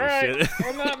celebrate this shit.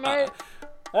 On that note.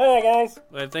 All right, guys.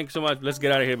 Well, thanks so much. Let's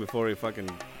get out of here before we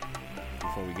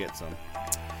get some.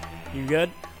 You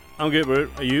good? I'm good, bro.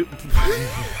 Are you?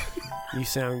 You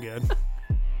sound good.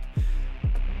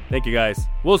 Thank you, guys.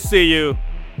 We'll see you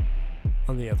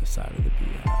on the other side of the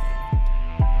BS.